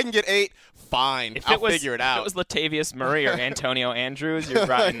what? If I can get 8, fine. I'll figure it out. If it was Latavius Murray or Antonio Andrews, you're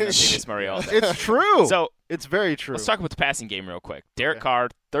riding Latavius Murray all day. It's true. So it's very true. Let's talk about the passing game real quick. Derek Carr,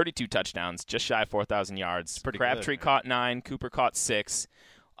 32 touchdowns, just shy of 4,000 yards. Crabtree caught 9, Cooper caught 6.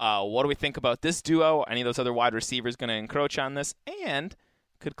 What do we think about this duo? Any of those other wide receivers going to encroach on this? And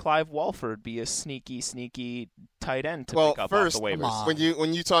could Clive Walford be a sneaky tight end to pick up off the waivers?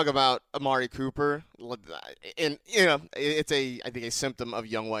 When you talk about Amari Cooper, and it's I think a symptom of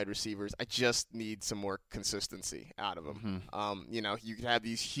young wide receivers. I just need some more consistency out of them. You could have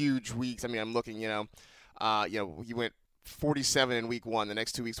these huge weeks. I mean, I'm looking. He went 47 in week 1. The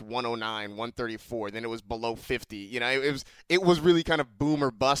next 2 weeks, 109, 134. Then it was below 50. It was really kind of boom or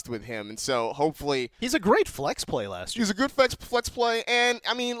bust with him. And so hopefully he's a great flex play last year. He's a good flex play. And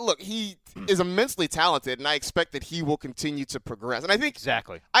I mean, look, he is immensely talented, and I expect that he will continue to progress. And I think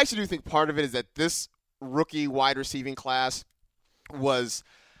exactly. I actually do think part of it is that this rookie wide receiving class was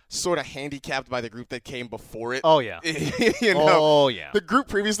sort of handicapped by the group that came before it. Oh, yeah. The group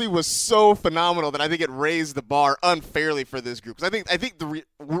previously was so phenomenal that I think it raised the bar unfairly for this group. Because I think the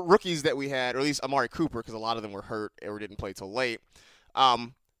rookies that we had, or at least Amari Cooper, because a lot of them were hurt or didn't play till late,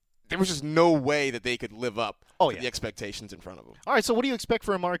 there was just no way that they could live up to the expectations in front of them. All right, so what do you expect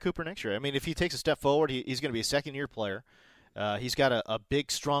for Amari Cooper next year? I mean, if he takes a step forward, he's going to be a second-year player. He's got a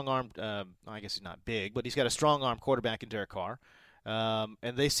big, strong-armed I guess he's not big, but he's got a strong-armed quarterback in Derek Carr.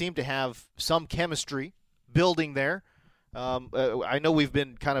 And they seem to have some chemistry building there. I know we've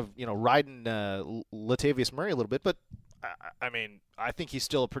been kind of riding Latavius Murray a little bit, but I mean I think he's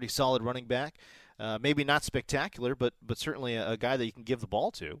still a pretty solid running back. Maybe not spectacular, but certainly a guy that you can give the ball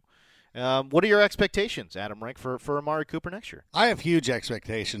to. What are your expectations, Adam Rank, for Amari Cooper next year? I have huge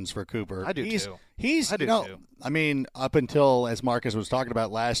expectations for Cooper. I do too. I do too. I mean, up until, as Marcus was talking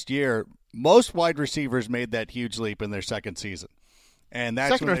about last year, most wide receivers made that huge leap in their second season. And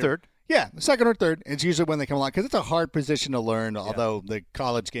that's second or third. Yeah, second or third. It's usually when they come along because it's a hard position to learn, although the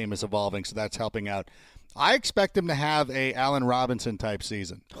college game is evolving, so that's helping out. I expect him to have a Allen Robinson-type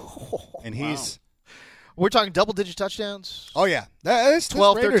season. And he's We're talking double-digit touchdowns? Oh, yeah. This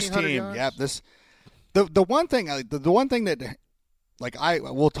 12, Raiders 1,300 team. yards? Yeah, the one thing that,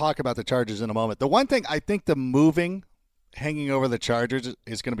 we'll talk about the Chargers in a moment. The one thing I think the moving hanging over the Chargers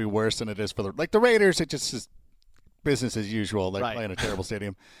is going to be worse than it is for the Raiders. It just is business as usual. They play in a terrible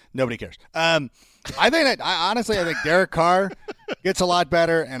stadium. Nobody cares. I think Derek Carr gets a lot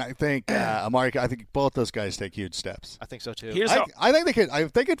better, and I think Amari. I think both those guys take huge steps. I think so too. I think they could.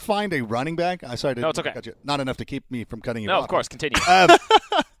 If they could find a running back. I'm sorry. No, it's okay. Not enough to keep me from cutting you off. No, of course. Continue.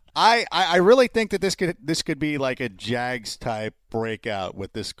 I really think that this could be like a Jags type breakout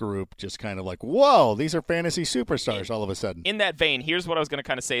with this group, just kind of like, whoa, these are fantasy superstars all of a sudden. In that vein, here's what I was going to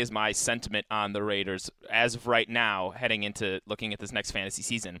kind of say is my sentiment on the Raiders as of right now, heading into looking at this next fantasy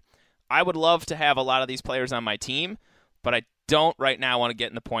season. I would love to have a lot of these players on my team, but I don't right now want to get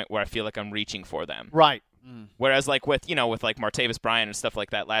in the point where I feel like I'm reaching for them. Right. Whereas like with Martavis Bryant and stuff like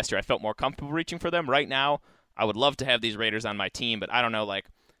that last year, I felt more comfortable reaching for them. Right now, I would love to have these Raiders on my team, but I don't know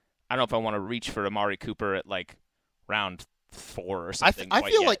if I want to reach for Amari Cooper at round 4 or something. I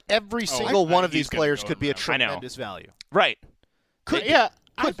feel like every single one of these players could be a tremendous value. Right. Could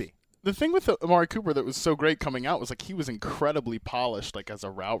be. The thing with Amari Cooper that was so great coming out was he was incredibly polished as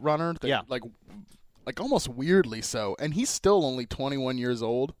a route runner. Almost weirdly so. And he's still only 21 years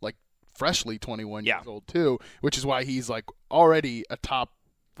old, freshly 21 years old too, which is why he's already a top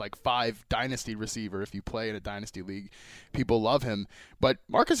 5 dynasty receiver. If you play in a dynasty league, people love him. But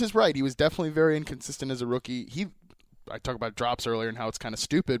Marcus is right. He was definitely very inconsistent as a rookie. I talked about drops earlier and how it's kind of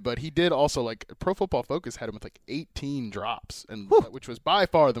stupid, but he did also Pro Football Focus had him with 18 drops, which was by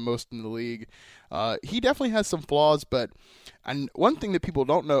far the most in the league. He definitely has some flaws, and one thing that people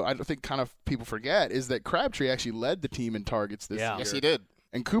don't know, I don't think kind of people forget, is that Crabtree actually led the team in targets this year. Yes, he did.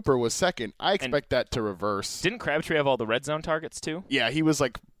 And Cooper was second. I expect that to reverse. Didn't Crabtree have all the red zone targets too? Yeah, he was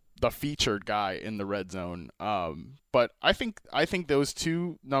the featured guy in the red zone. But I think those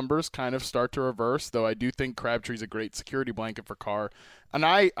two numbers kind of start to reverse, though I do think Crabtree's a great security blanket for Carr. And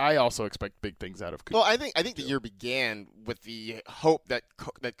I also expect big things out of Cooper. Well, I think the year began with the hope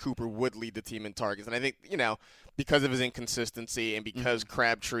that Cooper would lead the team in targets. And I think, because of his inconsistency and because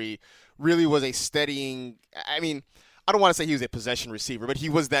Crabtree really was a steadying – I mean, I don't want to say he was a possession receiver, but he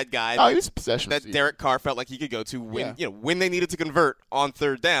was that guy he was a possession receiver. Derek Carr felt like he could go to when they needed to convert on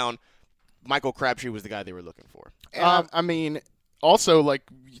third down. Michael Crabtree was the guy they were looking for. I mean – also, like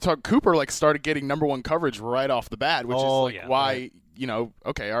you talk, Cooper started getting number one coverage right off the bat, which is why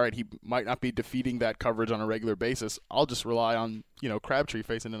okay, all right, he might not be defeating that coverage on a regular basis. I'll just rely on Crabtree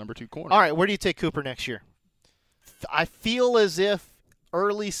facing the number 2 corner. All right, where do you take Cooper next year? I feel as if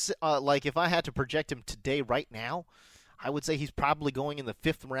early, if I had to project him today, right now, I would say he's probably going in the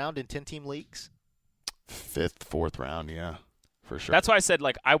 5th round in 10-team leagues. 5th, 4th round, yeah. For sure. That's why I said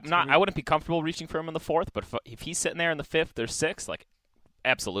I wouldn't be comfortable reaching for him in the 4th, but if he's sitting there in the 5th or 6th,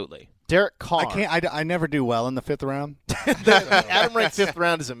 absolutely. Derek Carr. I never do well in the 5th round. Adam ranked 5th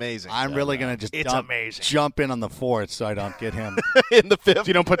round is amazing. I'm really going to just jump in on the 4th so I don't get him in the 5th. So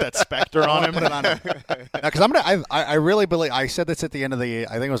you don't put that specter on him. Put it on him. Because I really believe I said this at the end of I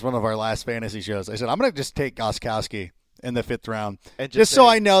think it was one of our last fantasy shows. I said I'm going to just take Gostkowski in the 5th round, and just so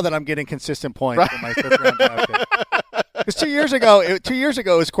I know that I'm getting consistent points for my 5th round draft pick. Because 2 years ago it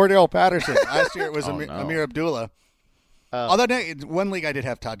was Cordell Patterson. Last year it was Amir Abdullah. Although one league I did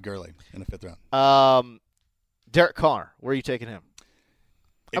have Todd Gurley in the 5th round. Derek Carr, where are you taking him?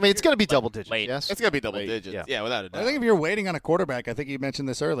 It's going to be double digits. Late. Yes, it's going to be double digits. Yeah, without a doubt. I think if you're waiting on a quarterback, I think you mentioned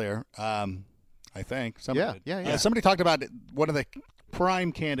this earlier. I think somebody somebody talked about one of the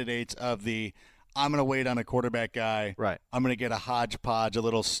prime candidates of the I'm going to wait on a quarterback guy. Right. I'm going to get a hodgepodge, a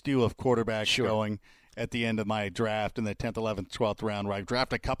little stew of quarterbacks going at the end of my draft in the 10th, 11th, 12th round, where I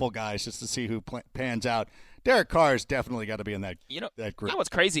draft a couple guys just to see who pans out. Derek Carr's definitely got to be in that group. What's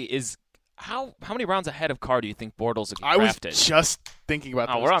crazy is how many rounds ahead of Carr do you think Bortles will get drafted? I was just thinking about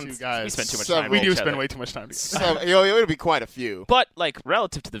those two guys. We spend too much time We with do each spend other. way too much time together. So, it'll be quite a few. But,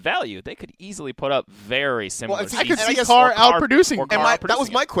 relative to the value, they could easily put up very similar I could see seasons. Carr outproducing. That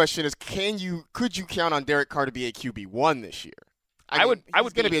was my question: is could you count on Derek Carr to be a QB1 this year? I would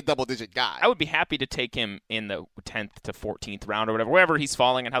going to be a double-digit guy. I would be happy to take him in the 10th to 14th round or wherever he's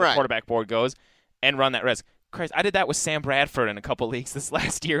falling and how the quarterback board goes, and run that risk. Christ, I did that with Sam Bradford in a couple leagues this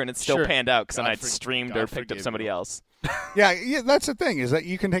last year, and it still panned out because then I'd streamed or picked up somebody else. Yeah, that's the thing, is that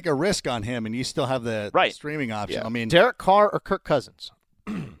you can take a risk on him, and you still have the streaming option. Yeah. Derek Carr or Kirk Cousins?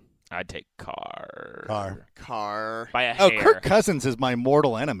 I'd take Carr. Carr. By a hair. Kirk Cousins is my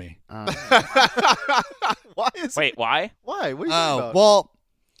mortal enemy. Why? Why? Why? What are you talking about? Well,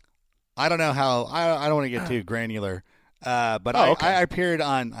 I don't know how. I don't want to get too granular. But I appeared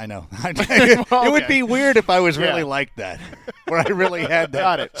on. I know. It would be weird if I was really like that, where I really had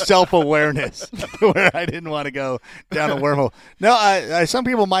that self-awareness, where I didn't want to go down a wormhole. No, some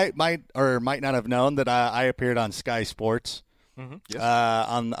people might or might not have known that I appeared on Sky Sports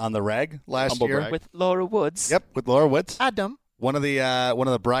on the reg last year with Laura Woods. Yep, with Laura Woods. Adam, one of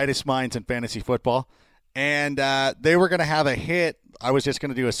the brightest minds in fantasy football, and they were going to have a hit. I was just going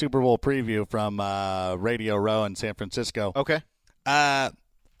to do a Super Bowl preview from Radio Row in San Francisco. Okay.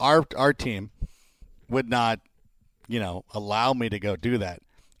 Our team would not, allow me to go do that.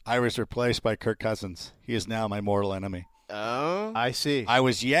 I was replaced by Kirk Cousins. He is now my mortal enemy. Oh, I see. I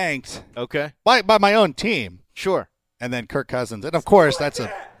was yanked. Okay. By my own team. Sure. And then Kirk Cousins, and of course that's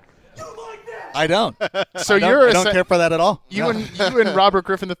a. I don't. So I don't care for that at all. You and Robert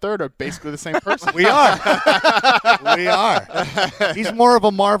Griffin III are basically the same person. We are. We are. He's more of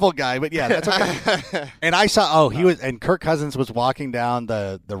a Marvel guy, but yeah, that's okay. And I saw. And Kirk Cousins was walking down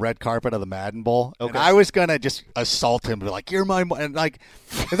the red carpet of the Madden Bowl, and I was gonna just assault him, be like, "You're my," and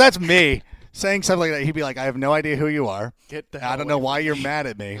if that's me saying something like that, he'd be like, "I have no idea who you are. I don't know why you're mad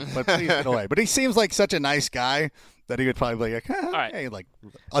at me, but please get away." But he seems like such a nice guy that he would probably be like, hey,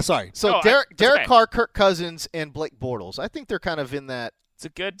 sorry. So Derek Carr, Kirk Cousins, and Blake Bortles. I think they're kind of in that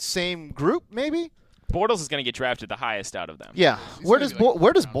same group, maybe. Bortles is going to get drafted the highest out of them. Yeah. Where does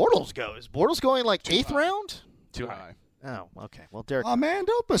Bortles go? Is Bortles going 8th round? Too high. Oh, okay. Well, Derek. Oh man,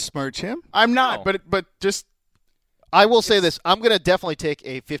 don't besmirch him. I'm not, but just. I will say this. I'm going to definitely take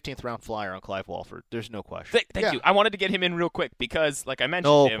a 15th round flyer on Clive Walford. There's no question. Thank you. I wanted to get him in real quick because, I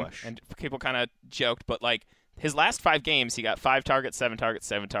mentioned him, and people kind of joked, but his last 5 games, he got 5 targets, 7 targets,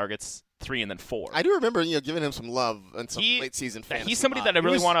 7 targets, 3, and then 4. I do remember, giving him some love and some late season fantasy. He's somebody that I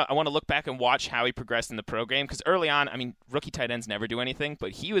really want to look back and watch how he progressed in the pro game because early on, rookie tight ends never do anything,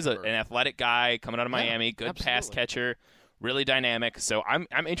 but he was an athletic guy coming out of Miami, good pass catcher, really dynamic. So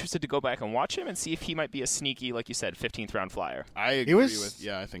I'm interested to go back and watch him and see if he might be a sneaky, like you said, 15th round flyer. I agree with.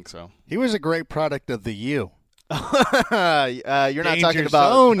 Yeah, I think so. He was a great product of the U. You're not talking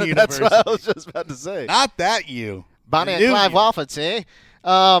about Zone that's what I was just about to say. Not that U. Bonnie and Clive Walford, see?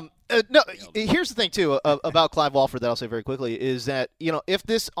 No, here's the thing, too, about Clive Walford that I'll say very quickly is that, if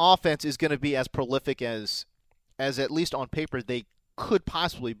this offense is going to be as prolific as at least on paper they could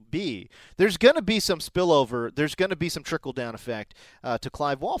possibly be, there's going to be some spillover. There's going to be some trickle-down effect to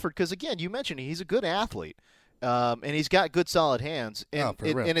Clive Walford because, again, you mentioned he's a good athlete. And he's got good, solid hands. And,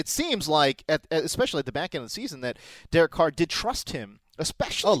 and it seems like, especially at the back end of the season, that Derek Carr did trust him,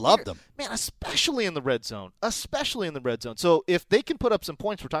 especially. Loved him. Man, especially in the red zone. So if they can put up some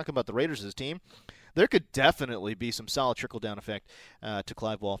points, we're talking about the Raiders as a team, there could definitely be some solid trickle-down effect to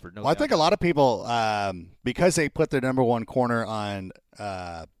Clive Walford. I think a lot of people, because they put their number one corner on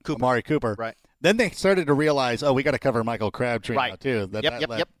Amari Cooper, right? Then they started to realize, we got to cover Michael Crabtree now, too.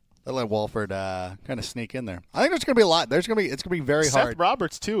 Yep. They'll let Walford kind of sneak in there. I think there's going to be a lot. It's going to be very hard. Seth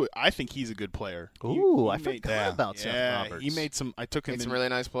Roberts too. I think he's a good player. I forgot about Seth Roberts. He made some. I took him in some really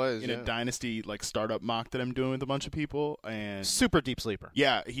nice plays in a dynasty startup mock that I'm doing with a bunch of people, and super deep sleeper.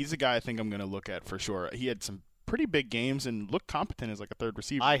 Yeah, he's a guy I think I'm going to look at for sure. He had some pretty big games and looked competent as like a third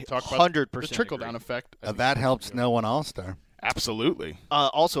receiver. I 100% the trickle down effect. That helps no one all-star. Absolutely.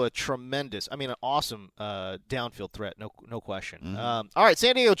 Also an awesome downfield threat, no question. Mm-hmm. All right,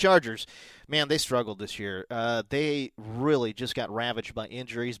 San Diego Chargers, man, they struggled this year. They really just got ravaged by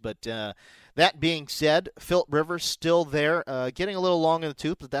injuries, but that being said, Philip Rivers still there, getting a little long in the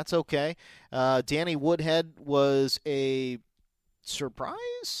tooth, but that's okay. Danny Woodhead was a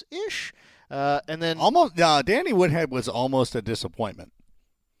surprise-ish, and then Danny Woodhead was almost a disappointment.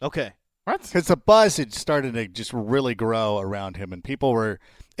 Okay. What? Because the buzz had started to just really grow around him, and people were.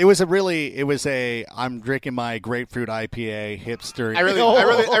 It was a I'm drinking my grapefruit IPA hipster. I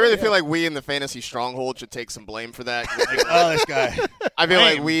really feel like we in the fantasy stronghold should take some blame for that. This guy. I feel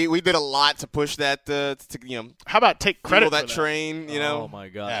like we did a lot to push that How about take credit for that that train? Oh my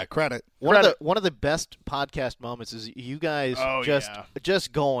God. Yeah, credit. One of the best podcast moments is you guys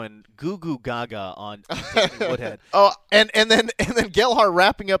just going goo goo gaga on Danny Woodhead. And then Gelhart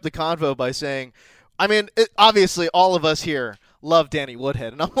wrapping up the convo by saying, obviously all of us here love Danny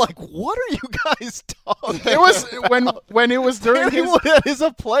Woodhead, and I'm like, what are you guys talking? It was when it was during Danny Woodhead is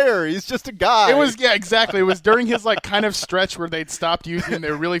a player. He's just a guy. It was exactly. It was during his kind of stretch where they'd stopped using him. They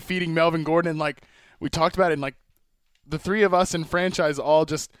were really feeding Melvin Gordon, and we talked about it, and the three of us in franchise all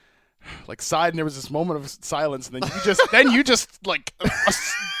just sighed, and there was this moment of silence, and then you just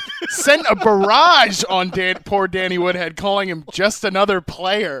sent a barrage on poor Danny Woodhead, calling him just another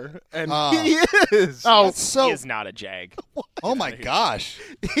player. And he is. He is not a Jag. Oh my gosh,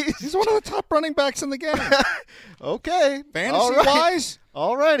 he's one of the top running backs in the game. Okay, fantasy wise.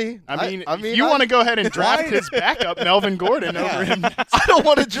 Alrighty. I mean, if you want to go ahead and draft his backup, Melvin Gordon, over him. I don't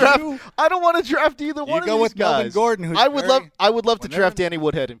want to draft either one of these guys. You go with Melvin Gordon. I would love to draft Danny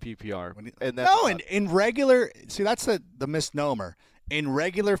Woodhead in PPR. In regular. See, that's the misnomer. In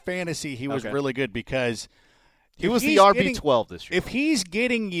regular fantasy, he was really good because he was the RB12 this year. If he's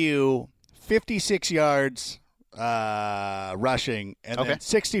getting you 56 yards rushing and then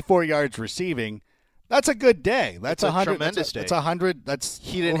 64 yards receiving, that's a good day. That's 100. Tremendous day. That's 100. That's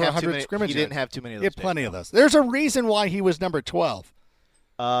he didn't have 100 scrimmages. He didn't have too many of those. He had plenty of those. There's a reason why he was number 12.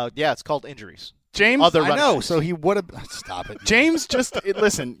 It's called injuries. James, I know, so he would have. Stop it. James,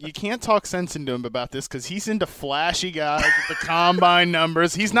 listen. You can't talk sense into him about this because he's into flashy guys with the combine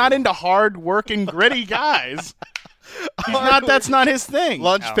numbers. He's not into hard-working, gritty guys. That's not his thing.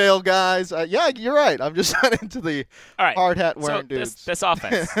 Lunch pail guys. You're right. I'm just not into the hard hat wearing dudes. This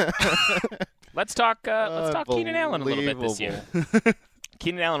offense. Let's talk Keenan Allen a little bit this year.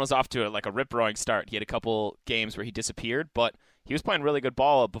 Keenan Allen was off to a rip-roaring start. He had a couple games where he disappeared, but he was playing really good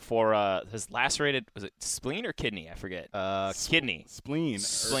ball before his lacerated, was it spleen or kidney? I forget. Kidney. Spleen.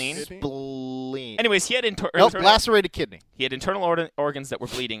 Anyways, he had lacerated kidney. He had internal organs that were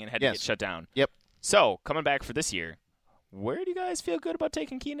bleeding and had to get shut down. Yep. So, coming back for this year, where do you guys feel good about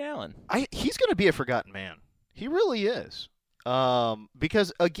taking Keenan Allen? He's going to be a forgotten man. He really is.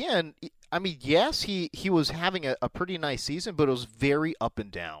 Because, again, yes, he was having a pretty nice season, but it was very up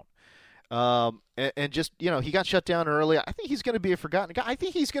and down. And just, he got shut down early. I think he's going to be a forgotten guy. I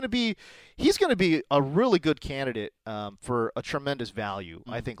think he's going to be a really good candidate for a tremendous value,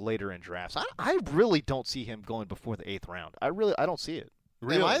 I think, later in drafts. I really don't see him going before the 8th round. I don't see it.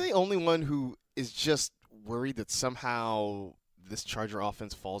 Really? Am I the only one who is just worried that somehow this Charger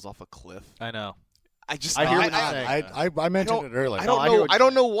offense falls off a cliff? I know. I hear what you're saying. I mentioned it earlier. I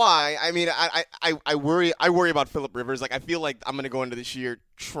don't know why. I mean, I worry about Phillip Rivers. Like, I feel like I'm going to go into this year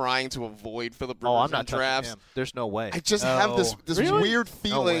trying to avoid Phillip Rivers I'm not in drafts. Him. There's no way. I just have this weird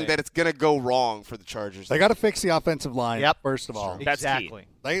feeling that it's going to go wrong for the Chargers. They got to fix the offensive line, first of all. That's exactly.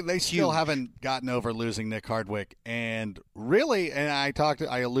 They still haven't gotten over losing Nick Hardwick. And really, and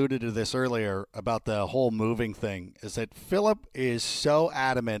I alluded to this earlier about the whole moving thing, is that Phillip is so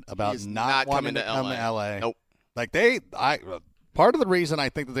adamant about not wanting to come to LA. Nope. Like part of the reason I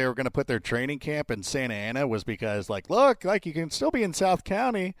think that they were going to put their training camp in Santa Ana was because, like, look, like, you can still be in South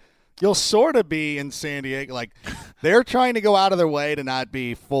County. You'll sort of be in San Diego. Like, they're trying to go out of their way to not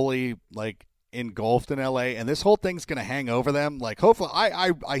be fully, like, engulfed in LA, and this whole thing's going to hang over them. Like, hopefully,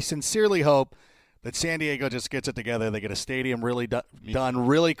 I sincerely hope that San Diego just gets it together. They get a stadium really done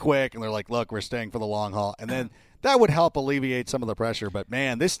really quick, and they're like, look, we're staying for the long haul. And then that would help alleviate some of the pressure. But,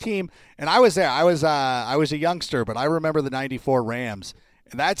 man, this team, and I was there. I was a youngster, but I remember the 94 Rams,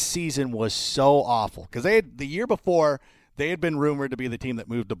 and that season was so awful because the year before, they had been rumored to be the team that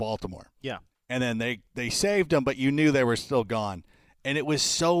moved to Baltimore. Yeah. And then they saved them, but you knew they were still gone. And it was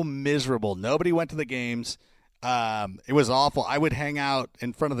so miserable. Nobody went to the games. It was awful. I would hang out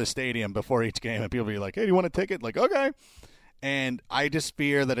in front of the stadium before each game, and people would be like, hey, do you want a ticket? Like, okay. And I just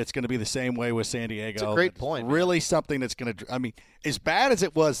fear that it's going to be the same way with San Diego. It's a great point. Really something that's going to – I mean, as bad as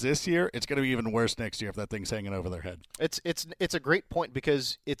it was this year, it's going to be even worse next year if that thing's hanging over their head. It's a great point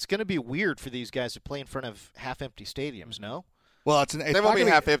because it's going to be weird for these guys to play in front of half-empty stadiums, no? Well, they won't be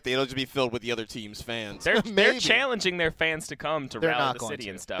half empty. It'll just be filled with the other team's fans. They're challenging their fans to come to rally the city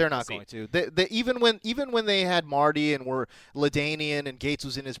and stuff. They're not going to. Even when they had Marty and were LaDainian and Gates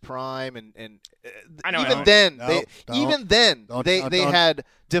was in his prime, and they had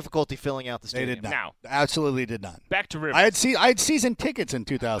difficulty filling out the stadium. They did not. Now, absolutely did not. Back to Rivers. I had season tickets in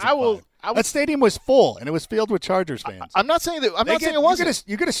 2005. That stadium was full, and it was filled with Chargers fans. I'm not saying that. I'm not saying it wasn't.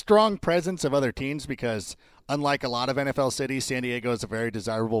 You get a strong presence of other teams because, unlike a lot of NFL cities, San Diego is a very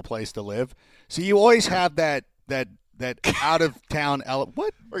desirable place to live. So you always have that out of town element.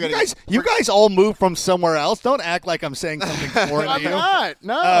 What? You guys all moved from somewhere else. Don't act like I'm saying something foreign to you. I'm not.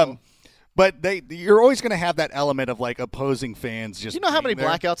 No. But you're always going to have that element of like opposing fans. Just you know how many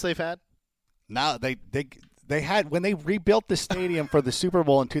blackouts they've had? Now they had when they rebuilt the stadium for the Super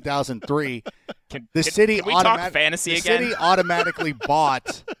Bowl in 2003. The city automatically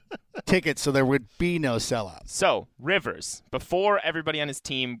bought tickets, so there would be no sellouts. So Rivers, before everybody on his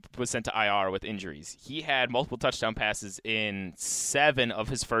team was sent to IR with injuries, he had multiple touchdown passes in 7 of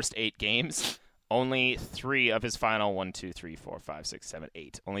his first 8 games. Only 3 of his final 1, 2, 3, 4, 5, 6, 7,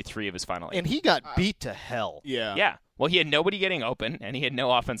 8. Only 3 of his final 8. And he got beat to hell. Yeah. Well, he had nobody getting open, and he had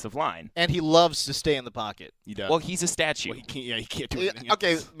no offensive line. And he loves to stay in the pocket. He does. Well, he's a statue. Well, he can't do anything.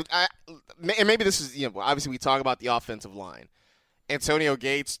 Okay, and maybe this is obviously we talk about the offensive line. Antonio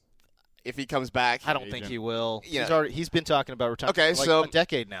Gates, if he comes back, I don't think he will. Yeah. He's been talking about retirement for a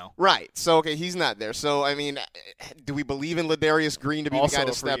decade now. Right. So he's not there. So I mean, do we believe in Ladarius Green to be the guy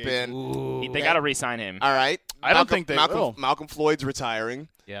to step in? They got to re-sign him. All right. I don't think they will. Malcolm Floyd's retiring.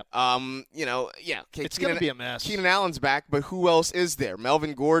 Yeah. It's going to be a mess. Keenan Allen's back, but who else is there?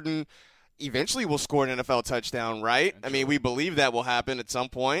 Melvin Gordon eventually will score an NFL touchdown, right? I mean, we believe that will happen at some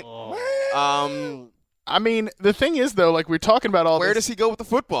point. I mean, the thing is, though, like we're talking about all Where does he go with the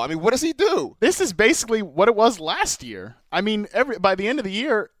football? I mean, what does he do? This is basically what it was last year. I mean, by the end of the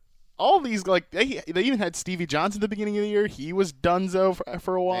year, all these, like, they even had Stevie Johnson at the beginning of the year. He was donezo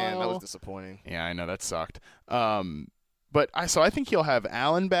for a while. Man, that was disappointing. Yeah, I know. That sucked. But I think he'll have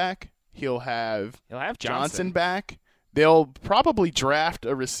Allen back. He'll have Johnson back. They'll probably draft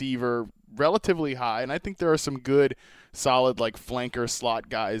a receiver relatively high, and I think there are some good, solid, like, flanker slot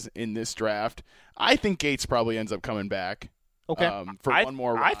guys in this draft. I think Gates probably ends up coming back. Okay. For one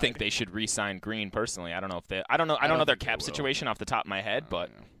more ride. I think they should re-sign Green personally. I don't know if they. I don't know their cap situation off the top of my head,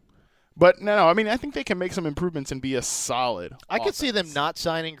 but. But no. I mean, I think they can make some improvements and be a solid. I could see them not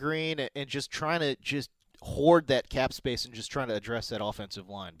signing Green and just trying to just hoard that cap space and just trying to address that offensive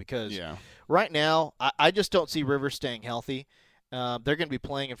line because right now I just don't see Rivers staying healthy. They're going to be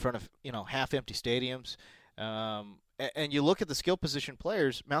playing in front of half-empty stadiums. And you look at the skill position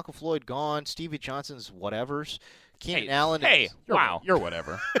players, Malcolm Floyd gone, Stevie Johnson's whatevers, Keenan Allen. You're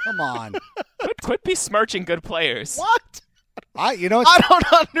whatever. Come on. Quit besmirching good players. What? I don't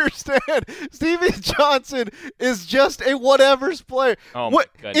understand. Stevie Johnson is just a whatever's player. Oh my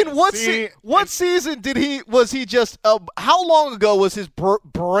goodness. In what season was he just? How long ago was his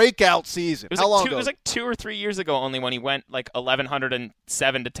breakout season? It was like 2 or 3 years ago only when he went like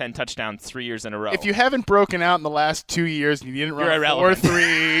 1,107 to 10 touchdowns 3 years in a row. If you haven't broken out in the last 2 years and you didn't run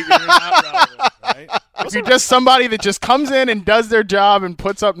 4.3, you're not relevant, right? If you're just somebody that just comes in and does their job and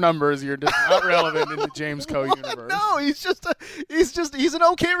puts up numbers, you're just not relevant in the James Coe universe. No, he's an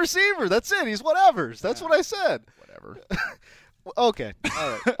okay receiver. That's it. He's whatever's. That's what I said. Whatever. Okay.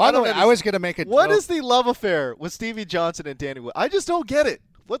 All right. By the way, I was going to make a What joke. is the love affair with Stevie Johnson and Danny Wood? I just don't get it.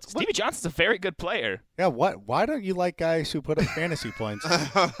 Stevie Johnson's a very good player. Yeah, what? Why don't you like guys who put up fantasy points?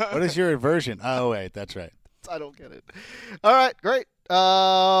 What is your aversion? Oh, wait, that's right. I don't get it. All right, great.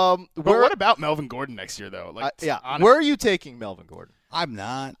 But what about Melvin Gordon next year, though? Where are you taking Melvin Gordon? I'm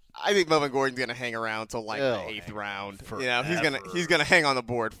not. I think Melvin Gordon's gonna hang around till the 8th round. He's gonna hang on the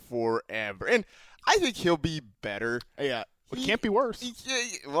board forever, and I think he'll be better. Yeah, it can't be worse. He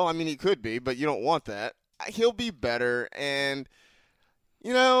could be, but you don't want that. He'll be better, and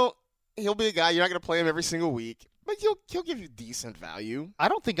he'll be a guy you're not gonna play him every single week, but he'll give you decent value. I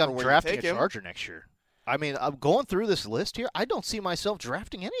don't think I'm drafting a Charger next year. I mean, I'm going through this list here. I don't see myself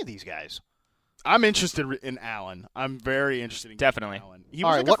drafting any of these guys. I'm interested in Allen. I'm very interested in Definitely. Allen.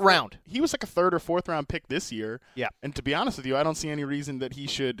 All right, what round? He was like a 3rd or 4th round pick this year. Yeah. And to be honest with you, I don't see any reason that he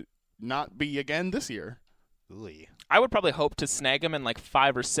should not be again this year. Ooh. I would probably hope to snag him in like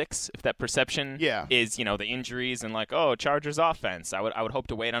 5 or 6 if that perception is, the injuries and Chargers offense. I would hope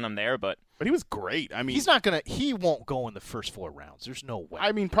to wait on him there, but he was great. I mean, he won't go in the first 4 rounds. There's no way.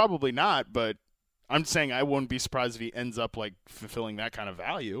 I mean, probably not, but I'm saying I wouldn't be surprised if he ends up fulfilling that kind of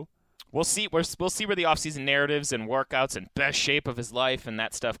value. We'll see. We'll see where the offseason narratives and workouts and best shape of his life and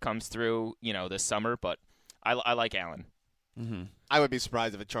that stuff comes through, this summer. But I like Allen. Mm-hmm. I would be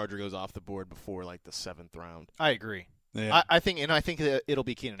surprised if a Charger goes off the board before the 7th round. I agree. Yeah. I think that it'll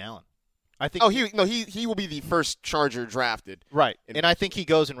be Keenan Allen. I think. He will be the first Charger drafted. Right, and I think he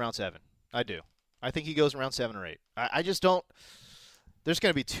goes in round 7. I do. I think he goes in round 7 or 8. I just don't. There's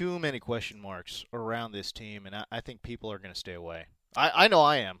going to be too many question marks around this team, and I think people are going to stay away. I know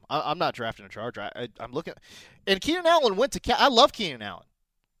I am. I'm not drafting a Charger. I'm looking. And Keenan Allen went to I love Keenan Allen.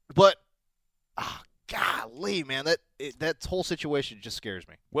 But, golly, man, that whole situation just scares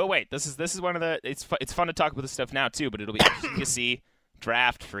me. Well, wait. This is one of the – it's fun to talk about this stuff now, too, but it'll be interesting to see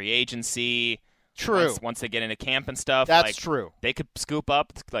draft, free agency. True. Once they get into camp and stuff. That's true. They could scoop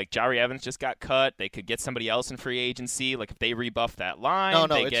up, Jari Evans just got cut. They could get somebody else in free agency. If they rebuff that line,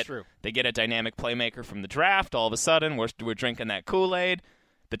 it's true. They get a dynamic playmaker from the draft. All of a sudden, we're drinking that Kool-Aid.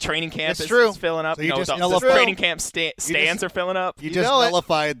 The training camp is filling up. So the training camp stands are filling up. You just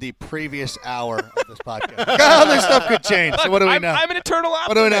nullified the previous hour of this podcast. Other stuff could change. Look, so what do we know? I'm an eternal optimist.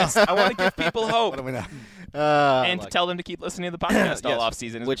 What do we know? I want to give people hope. What do we know? And to tell them to keep listening to the podcast all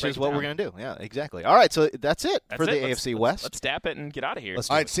offseason. Which is what we're going to do. Yeah, exactly. All right, so that's it for the AFC West. Let's dap it and get out of here.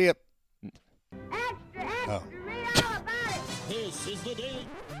 All right, see ya. Oh. This is the day.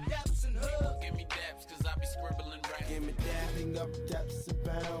 Give me daps, because I be scribbling right. Give me dapping up, daps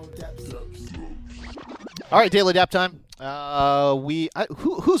about, daps. All right, Daily Dap time.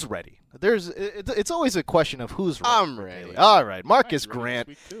 Who's ready? It's always a question of who's ready. I'm ready. All right, Marcus Grant,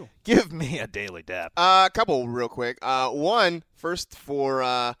 give me a Daily Dap. A couple real quick. One first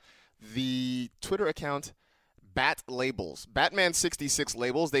for the Twitter account Bat Labels, Batman66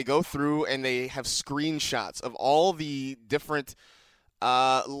 Labels. They go through and they have screenshots of all the different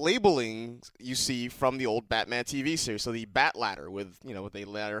labeling you see from the old Batman TV series. So the Bat Ladder with a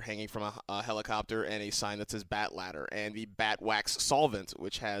ladder hanging from a helicopter and a sign that says Bat Ladder, and the Bat Wax Solvent,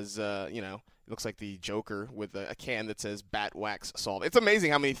 which has it looks like the Joker with a can that says Bat Wax Solvent. It's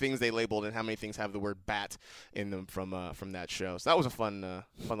amazing how many things they labeled and how many things have the word bat in them from that show. So that was a fun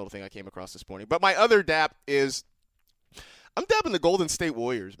little thing I came across this morning. But my other dap is, I'm dapping the Golden State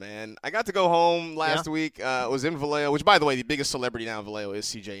Warriors, man. I got to go home last week. Was in Vallejo, which, by the way, the biggest celebrity now in Vallejo is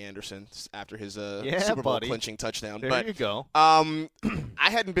C.J. Anderson after his Super Bowl clinching touchdown. There you go. I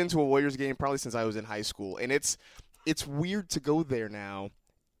hadn't been to a Warriors game probably since I was in high school, and it's weird to go there now.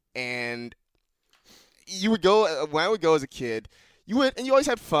 And you would go when I would go as a kid. You would, and you always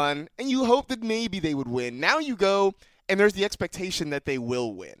had fun, and you hoped that maybe they would win. Now you go, and there's the expectation that they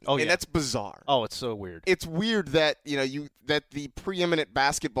will win. And that's bizarre. Oh, it's so weird. It's weird that that the preeminent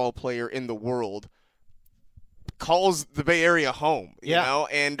basketball player in the world calls the Bay Area home. You know,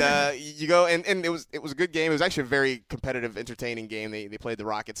 and you go, and it was a good game. It was actually a very competitive, entertaining game. They played the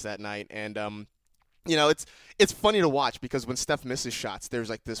Rockets that night, and it's it's funny to watch because when Steph misses shots, there's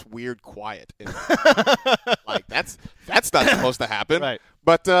like this weird quiet. Like that's not supposed to happen. Right.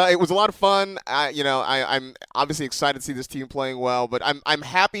 But it was a lot of fun. I'm obviously excited to see this team playing well, but I'm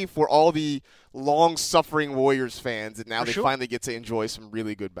happy for all the long-suffering Warriors fans, and now they finally get to enjoy some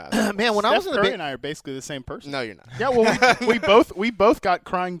really good basketball. Man, when Steph I was in the Curry and I are basically the same person. No, you're not. Yeah, well, we both got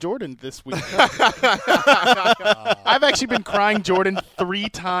crying Jordan this week. I've actually been crying Jordan 3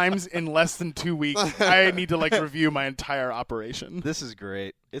 times in less than 2 weeks. I need to review my entire operation. This is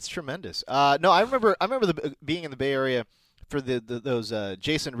great. It's tremendous. No, I remember being in the Bay Area for those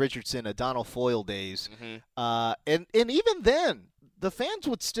Jason Richardson, Donald Foyle days, and even then the fans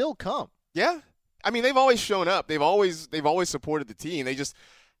would still come. Yeah, I mean they've always shown up. They've always supported the team. They just,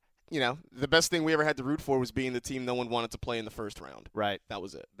 the best thing we ever had to root for was being the team no one wanted to play in the first round. Right, that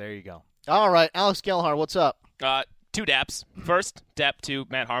was it. There you go. All right, Alex Gelhar, what's up? 2 daps. First, dap to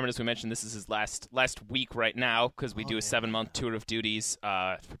Matt Harmon. As we mentioned, this is his last week right now because we do a 7-month tour of duties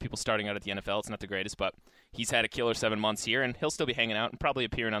for people starting out at the NFL. It's not the greatest, but he's had a killer 7 months here, and he'll still be hanging out and probably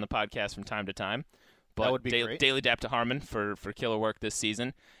appearing on the podcast from time to time. But that would be great. Daily dap to Harmon for killer work this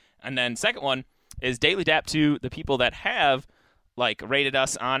season. And then second one is daily dap to the people that have rated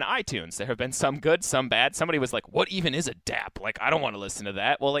us on iTunes. There have been some good, some bad. Somebody was like, what even is a dap? I don't want to listen to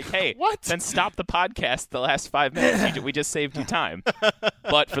that. Well, hey, what? Then stop the podcast the last 5 minutes. We just saved you time.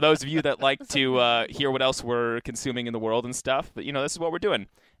 But for those of you that like to hear what else we're consuming in the world and stuff, but this is what we're doing.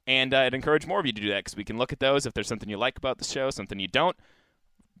 And I'd encourage more of you to do that because we can look at those. If there's something you like about the show, something you don't,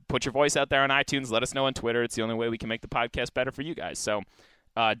 put your voice out there on iTunes. Let us know on Twitter. It's the only way we can make the podcast better for you guys. So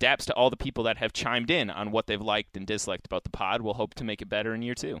daps to all the people that have chimed in on what they've liked and disliked about the pod. We'll hope to make it better in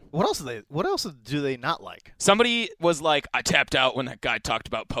year 2. What else do they not like? Somebody was like, I tapped out when that guy talked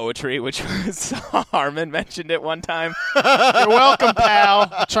about poetry, which was Harmon mentioned it one time. You're welcome,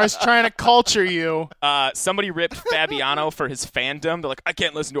 pal. Trying to culture you. Somebody ripped Fabiano for his fandom. They're like, I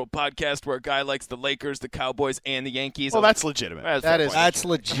can't listen to a podcast where a guy likes the Lakers, the Cowboys, and the Yankees. Well, that's legitimate. That's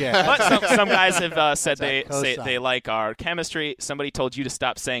legit. But some guys have said they like our chemistry. Somebody told you to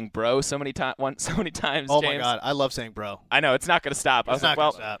stop saying bro so many times, James. Oh my God, I love saying bro. I know it's not going to stop. I was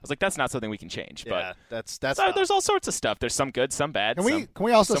like, that's not something we can change. Yeah, but that's. There's all sorts of stuff. There's some good, some bad. Can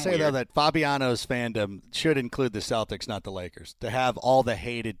we also say weird. though that Fabiano's fandom should include the Celtics, not the Lakers, to have all the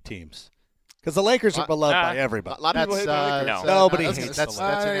hated teams. Because the Lakers are beloved by everybody. A lot of people hate the Lakers. No. Nobody hates the Lakers.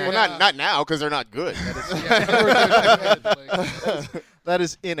 Well, not now because they're not good. That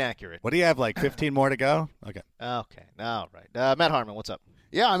is inaccurate. What do you have, 15 more to go? Okay. All right. Matt Harmon, what's up?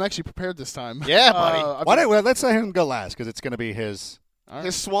 Yeah, I'm actually prepared this time. Yeah, buddy. Let's let him go last because it's going to be his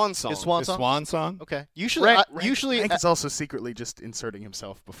swan song. His swan song? Okay. Usually, Rank is also secretly just inserting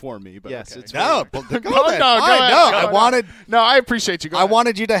himself before me. But yes, okay. it's no. weird. Go No, ahead. go ahead. I appreciate you. Go I ahead.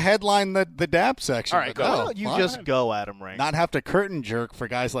 wanted you to headline the DAP section. All right, go Why ahead. don't you just go, Adam Rank? Not have to curtain jerk for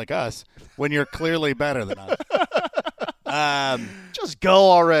guys like us when you're clearly better than us. Just go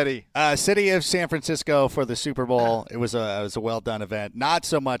already. City of San Francisco for the Super Bowl. It was a well done event. Not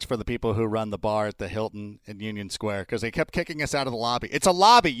so much for the people who run the bar at the Hilton in Union Square because they kept kicking us out of the lobby. It's a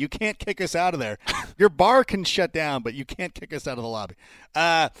lobby. You can't kick us out of there. Your bar can shut down, but you can't kick us out of the lobby.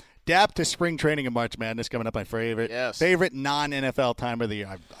 Dap to spring training and March Madness coming up. My favorite non-NFL time of the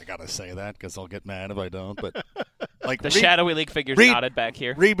year. I gotta say that because I'll get mad if I don't. But the shadowy league figures nodded back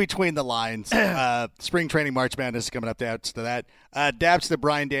here. Read between the lines. Spring training March Madness is coming up. Daps to that. Daps to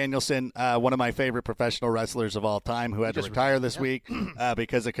Bryan Danielson, one of my favorite professional wrestlers of all time, who had to retire this week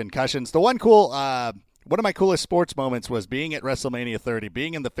because of concussions. One of my coolest sports moments was being at WrestleMania 30,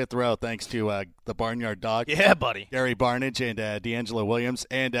 being in the 5th row thanks to the Barnyard Dog. Yeah, buddy. Gary Barnage and D'Angelo Williams.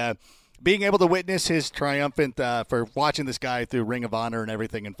 And being able to witness his triumphant for watching this guy through Ring of Honor and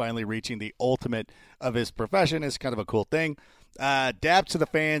everything and finally reaching the ultimate of his profession is kind of a cool thing. Dap to the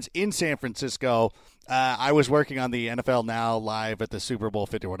fans in San Francisco. I was working on the NFL Now live at the Super Bowl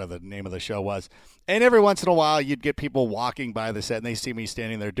 50, whatever the name of the show was. And every once in a while, you'd get people walking by the set, and they see me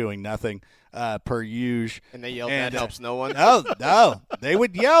standing there doing nothing per usual. And they yell, that helps no one? No. They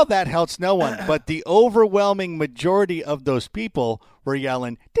would yell, that helps no one. But the overwhelming majority of those people were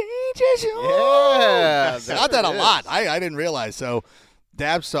yelling, Danger Zone. Yeah. I got that a lot. I didn't realize. So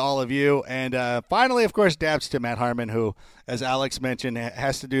dabs to all of you. And finally, of course, dabs to Matt Harmon, who, as Alex mentioned,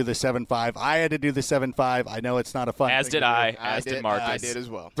 has to do the 7-5. I had to do the 7-5. I know it's not a fun As thing did I. As did Marcus. I did as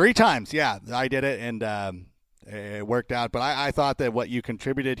well. 3 times, yeah. I did it, and it worked out. But I thought that what you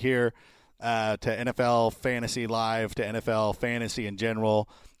contributed here to NFL Fantasy Live, to NFL Fantasy in general,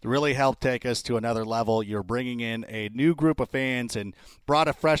 really helped take us to another level. You're bringing in a new group of fans and brought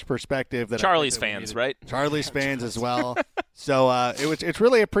a fresh perspective. That Charlie's fans, right? Charlie's fans as well. So it's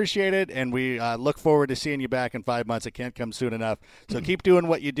really appreciated, and we look forward to seeing you back in 5 months. It can't come soon enough. So keep doing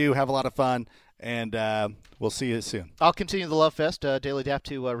what you do. Have a lot of fun, and we'll see you soon. I'll continue the Love Fest, Daily Dap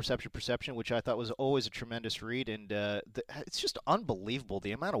to Reception Perception, which I thought was always a tremendous read, and it's just unbelievable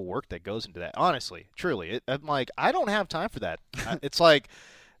the amount of work that goes into that. Honestly, truly, I'm like, I don't have time for that. It's like,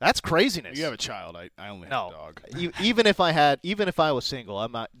 that's craziness. You have a child. I only have a dog. Even if I was single,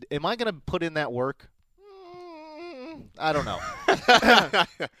 I'm not. Am I going to put in that work? I don't know,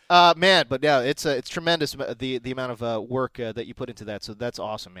 man. But yeah, it's tremendous the amount of work that you put into that. So that's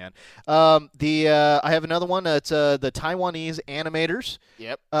awesome, man. I have another one. It's the Taiwanese animators.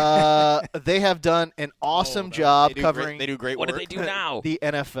 Yep. They have done an awesome job covering. They do great work. What do they do now? The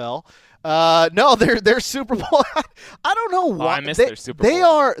NFL. No, they're Super Bowl. I don't know why. I miss their Super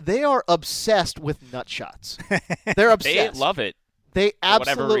Bowl. They are obsessed with nut shots. They're obsessed. They love it. They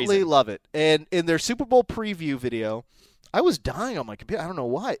absolutely love it. And in their Super Bowl preview video, I was dying on my computer. I don't know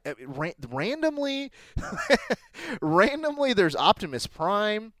why. Randomly, there's Optimus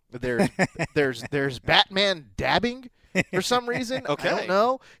Prime. There's Batman dabbing for some reason. Okay. I don't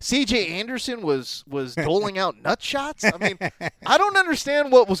know. C.J. Anderson was doling out nut shots. I mean, I don't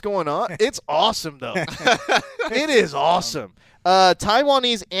understand what was going on. It's awesome, though. It is awesome.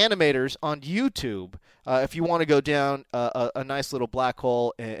 Taiwanese animators on YouTube. If you want to go down a nice little black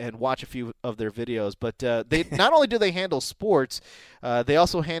hole and watch a few of their videos, but they not only do they handle sports, they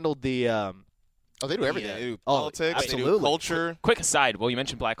also handled the. They do everything. They do politics, absolutely. They do culture. Quick aside, well, you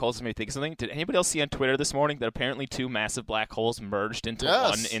mentioned black holes and made me think of something. Did anybody else see on Twitter this morning that apparently 2 massive black holes merged into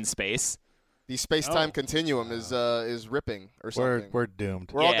one in space? The space-time continuum is ripping or something. We're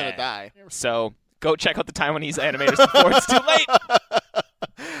doomed. We're all going to die. So go check out the Taiwanese animators before it's too late.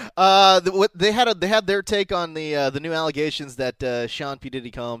 They had their take on the new allegations that Sean P. Diddy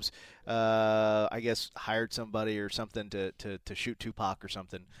Combs, I guess, hired somebody or something to shoot Tupac or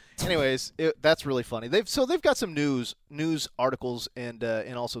something. Anyways, that's really funny. They've got some news articles and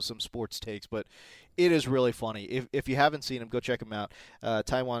also some sports takes, but it is really funny. If you haven't seen them, go check them out.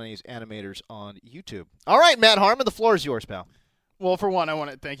 Taiwanese animators on YouTube. All right, Matt Harmon, the floor is yours, pal. Well, for one, I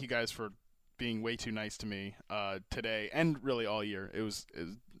want to thank you guys for being way too nice to me today and really all year. It was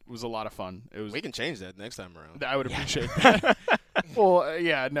a lot of fun. We can change that next time around. I would appreciate that. Well,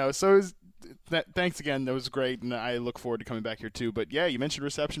 yeah, no. So thanks again. That was great, and I look forward to coming back here too. But yeah, you mentioned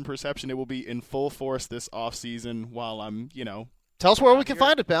Reception Perception. It will be in full force this off season. While I'm, tell us where we can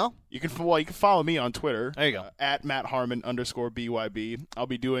find it, pal. You can follow me on Twitter. There you go. At Matt Harmon _BYB. I'll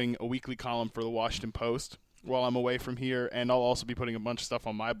be doing a weekly column for the Washington Post while I'm away from here, and I'll also be putting a bunch of stuff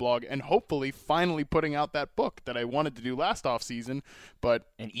on my blog, and hopefully finally putting out that book that I wanted to do last off season, but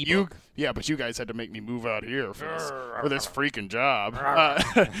an ebook. But you guys had to make me move out here for this freaking job.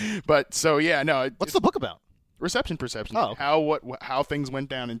 But so yeah, no. What's the book about? Reception Perception. Oh, okay. How things went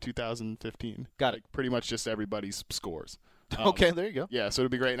down in 2015. Got it. Pretty much just everybody's scores. Okay, there you go. Yeah, so it'll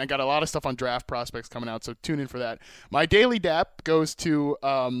be great. And I got a lot of stuff on draft prospects coming out, so tune in for that. My daily dap goes to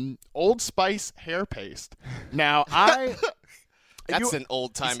Old Spice hair paste. Now, That's an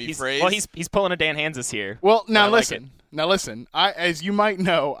old-timey phrase. Well, he's pulling a Dan Hansis here. Well, now listen. As you might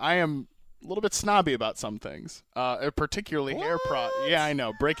know, I am a little bit snobby about some things, particularly hair Yeah, I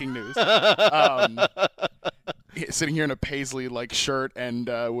know. Breaking news. Sitting here in a paisley-like shirt, and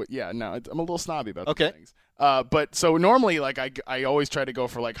I'm a little snobby about some things. But so normally, like, I always try to go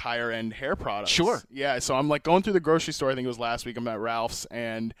for like higher end hair products. Sure. Yeah. So I'm like going through the grocery store. I think it was last week. I'm at Ralph's,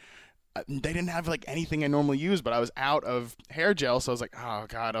 and they didn't have like anything I normally use, but I was out of hair gel, so I was like, oh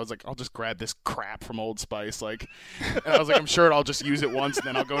god. I was like, I'll just grab this crap from Old Spice, like, and I was like, I'm sure I'll just use it once, and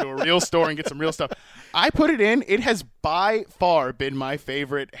then I'll go to a real store and get some real stuff. I put it in. It has by far been my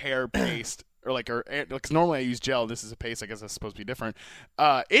favorite hair paste. Because normally I use gel. This is a paste. I guess that's supposed to be different.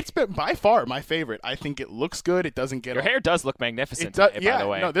 It's been by far my favorite. I think it looks good. It doesn't get your hair does look magnificent. By the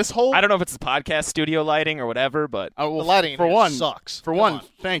way, no, this whole I don't know if it's the podcast studio lighting or whatever, but the lighting for one sucks. For one,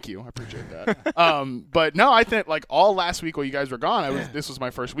 thank you. I appreciate that. But no, I think like all last week while you guys were gone, this was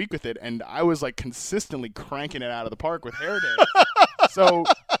my first week with it, and I was like consistently cranking it out of the park with hair day. So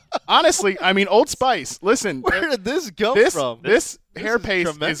honestly, I mean, Old Spice. Listen, where did this come from? This hair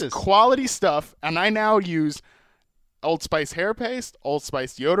paste is quality stuff, and I now use Old Spice hair paste, Old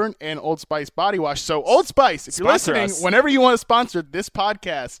Spice deodorant, and Old Spice body wash. So Old Spice, if you're listening, whenever you want to sponsor this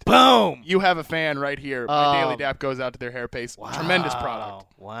podcast, boom, you have a fan right here. My daily dap goes out to their hair paste. Wow. Tremendous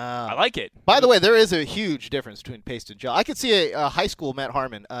product. Wow. I like it. By the way, there is a huge difference between paste and gel. I could see a high school Matt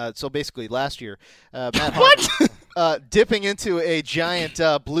Harmon. So basically last year, Matt Harmon dipping into a giant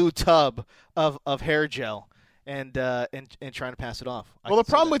blue tub of hair gel and trying to pass it off. Well, the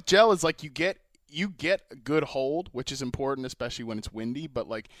problem with gel is like you get you get a good hold, which is important, especially when it's windy. But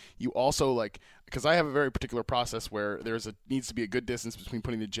like you also because I have a very particular process where needs to be a good distance between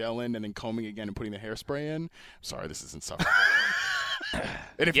putting the gel in and then combing again and putting the hairspray in. Sorry, this is insufferable.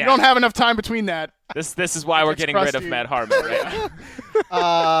 And if you don't have enough time between that, this is why we're getting rid of Matt Harmon, right?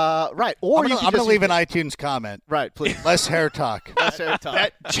 Right. Or I'm going to leave an iTunes comment. Right, please. Less hair talk. Less hair talk.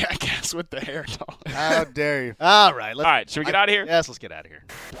 That jackass with the hair talk. How dare you? All right. Should we get out of here? Yes, let's get out of here.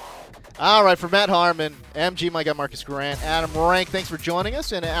 All right, for Matt Harmon, MG, my guy Marcus Grant, Adam Rank, thanks for joining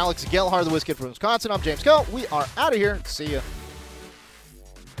us, and Alex Gelhar, the WizKid from Wisconsin. I'm James Coe. We are out of here. See ya.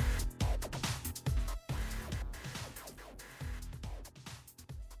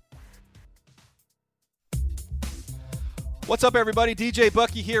 What's up, everybody? DJ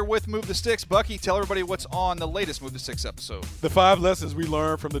Bucky here with Move the Sticks. Bucky, tell everybody what's on the latest Move the Sticks episode. The 5 lessons we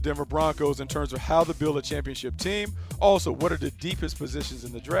learned from the Denver Broncos in terms of how to build a championship team. Also, what are the deepest positions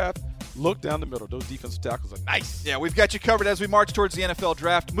in the draft? Look down the middle. Those defensive tackles are nice. Yeah, we've got you covered as we march towards the NFL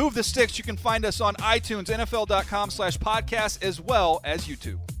draft. Move the Sticks. You can find us on iTunes, NFL.com/podcast, as well as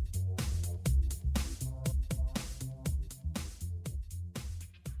YouTube.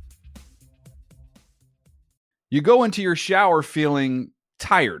 You go into your shower feeling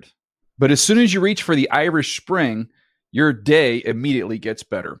tired, but as soon as you reach for the Irish Spring, your day immediately gets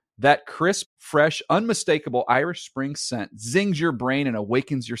better. That crisp, fresh, unmistakable Irish Spring scent zings your brain and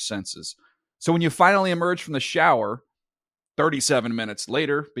awakens your senses. So when you finally emerge from the shower, 37 minutes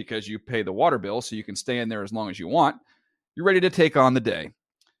later, because you pay the water bill so you can stay in there as long as you want, you're ready to take on the day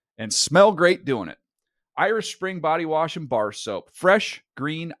and smell great doing it. Irish Spring Body Wash and Bar Soap. Fresh,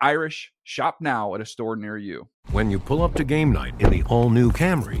 green, Irish. Shop now at a store near you. When you pull up to game night in the all-new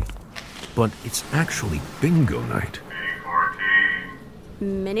Camry, but it's actually bingo night.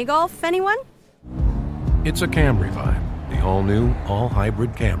 Mini golf, anyone? It's a Camry vibe. The all-new,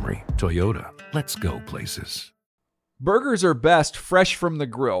 all-hybrid Camry. Toyota. Let's go places. Burgers are best fresh from the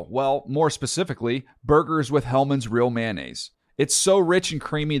grill. Well, more specifically, burgers with Hellmann's Real Mayonnaise. It's so rich and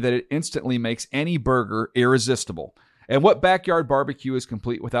creamy that it instantly makes any burger irresistible. And what backyard barbecue is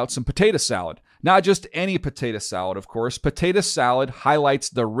complete without some potato salad? Not just any potato salad, of course. Potato salad highlights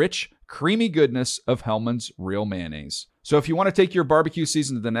the rich, creamy goodness of Hellmann's Real Mayonnaise. So if you want to take your barbecue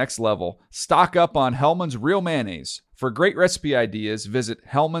season to the next level, stock up on Hellmann's Real Mayonnaise. For great recipe ideas, visit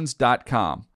hellmanns.com.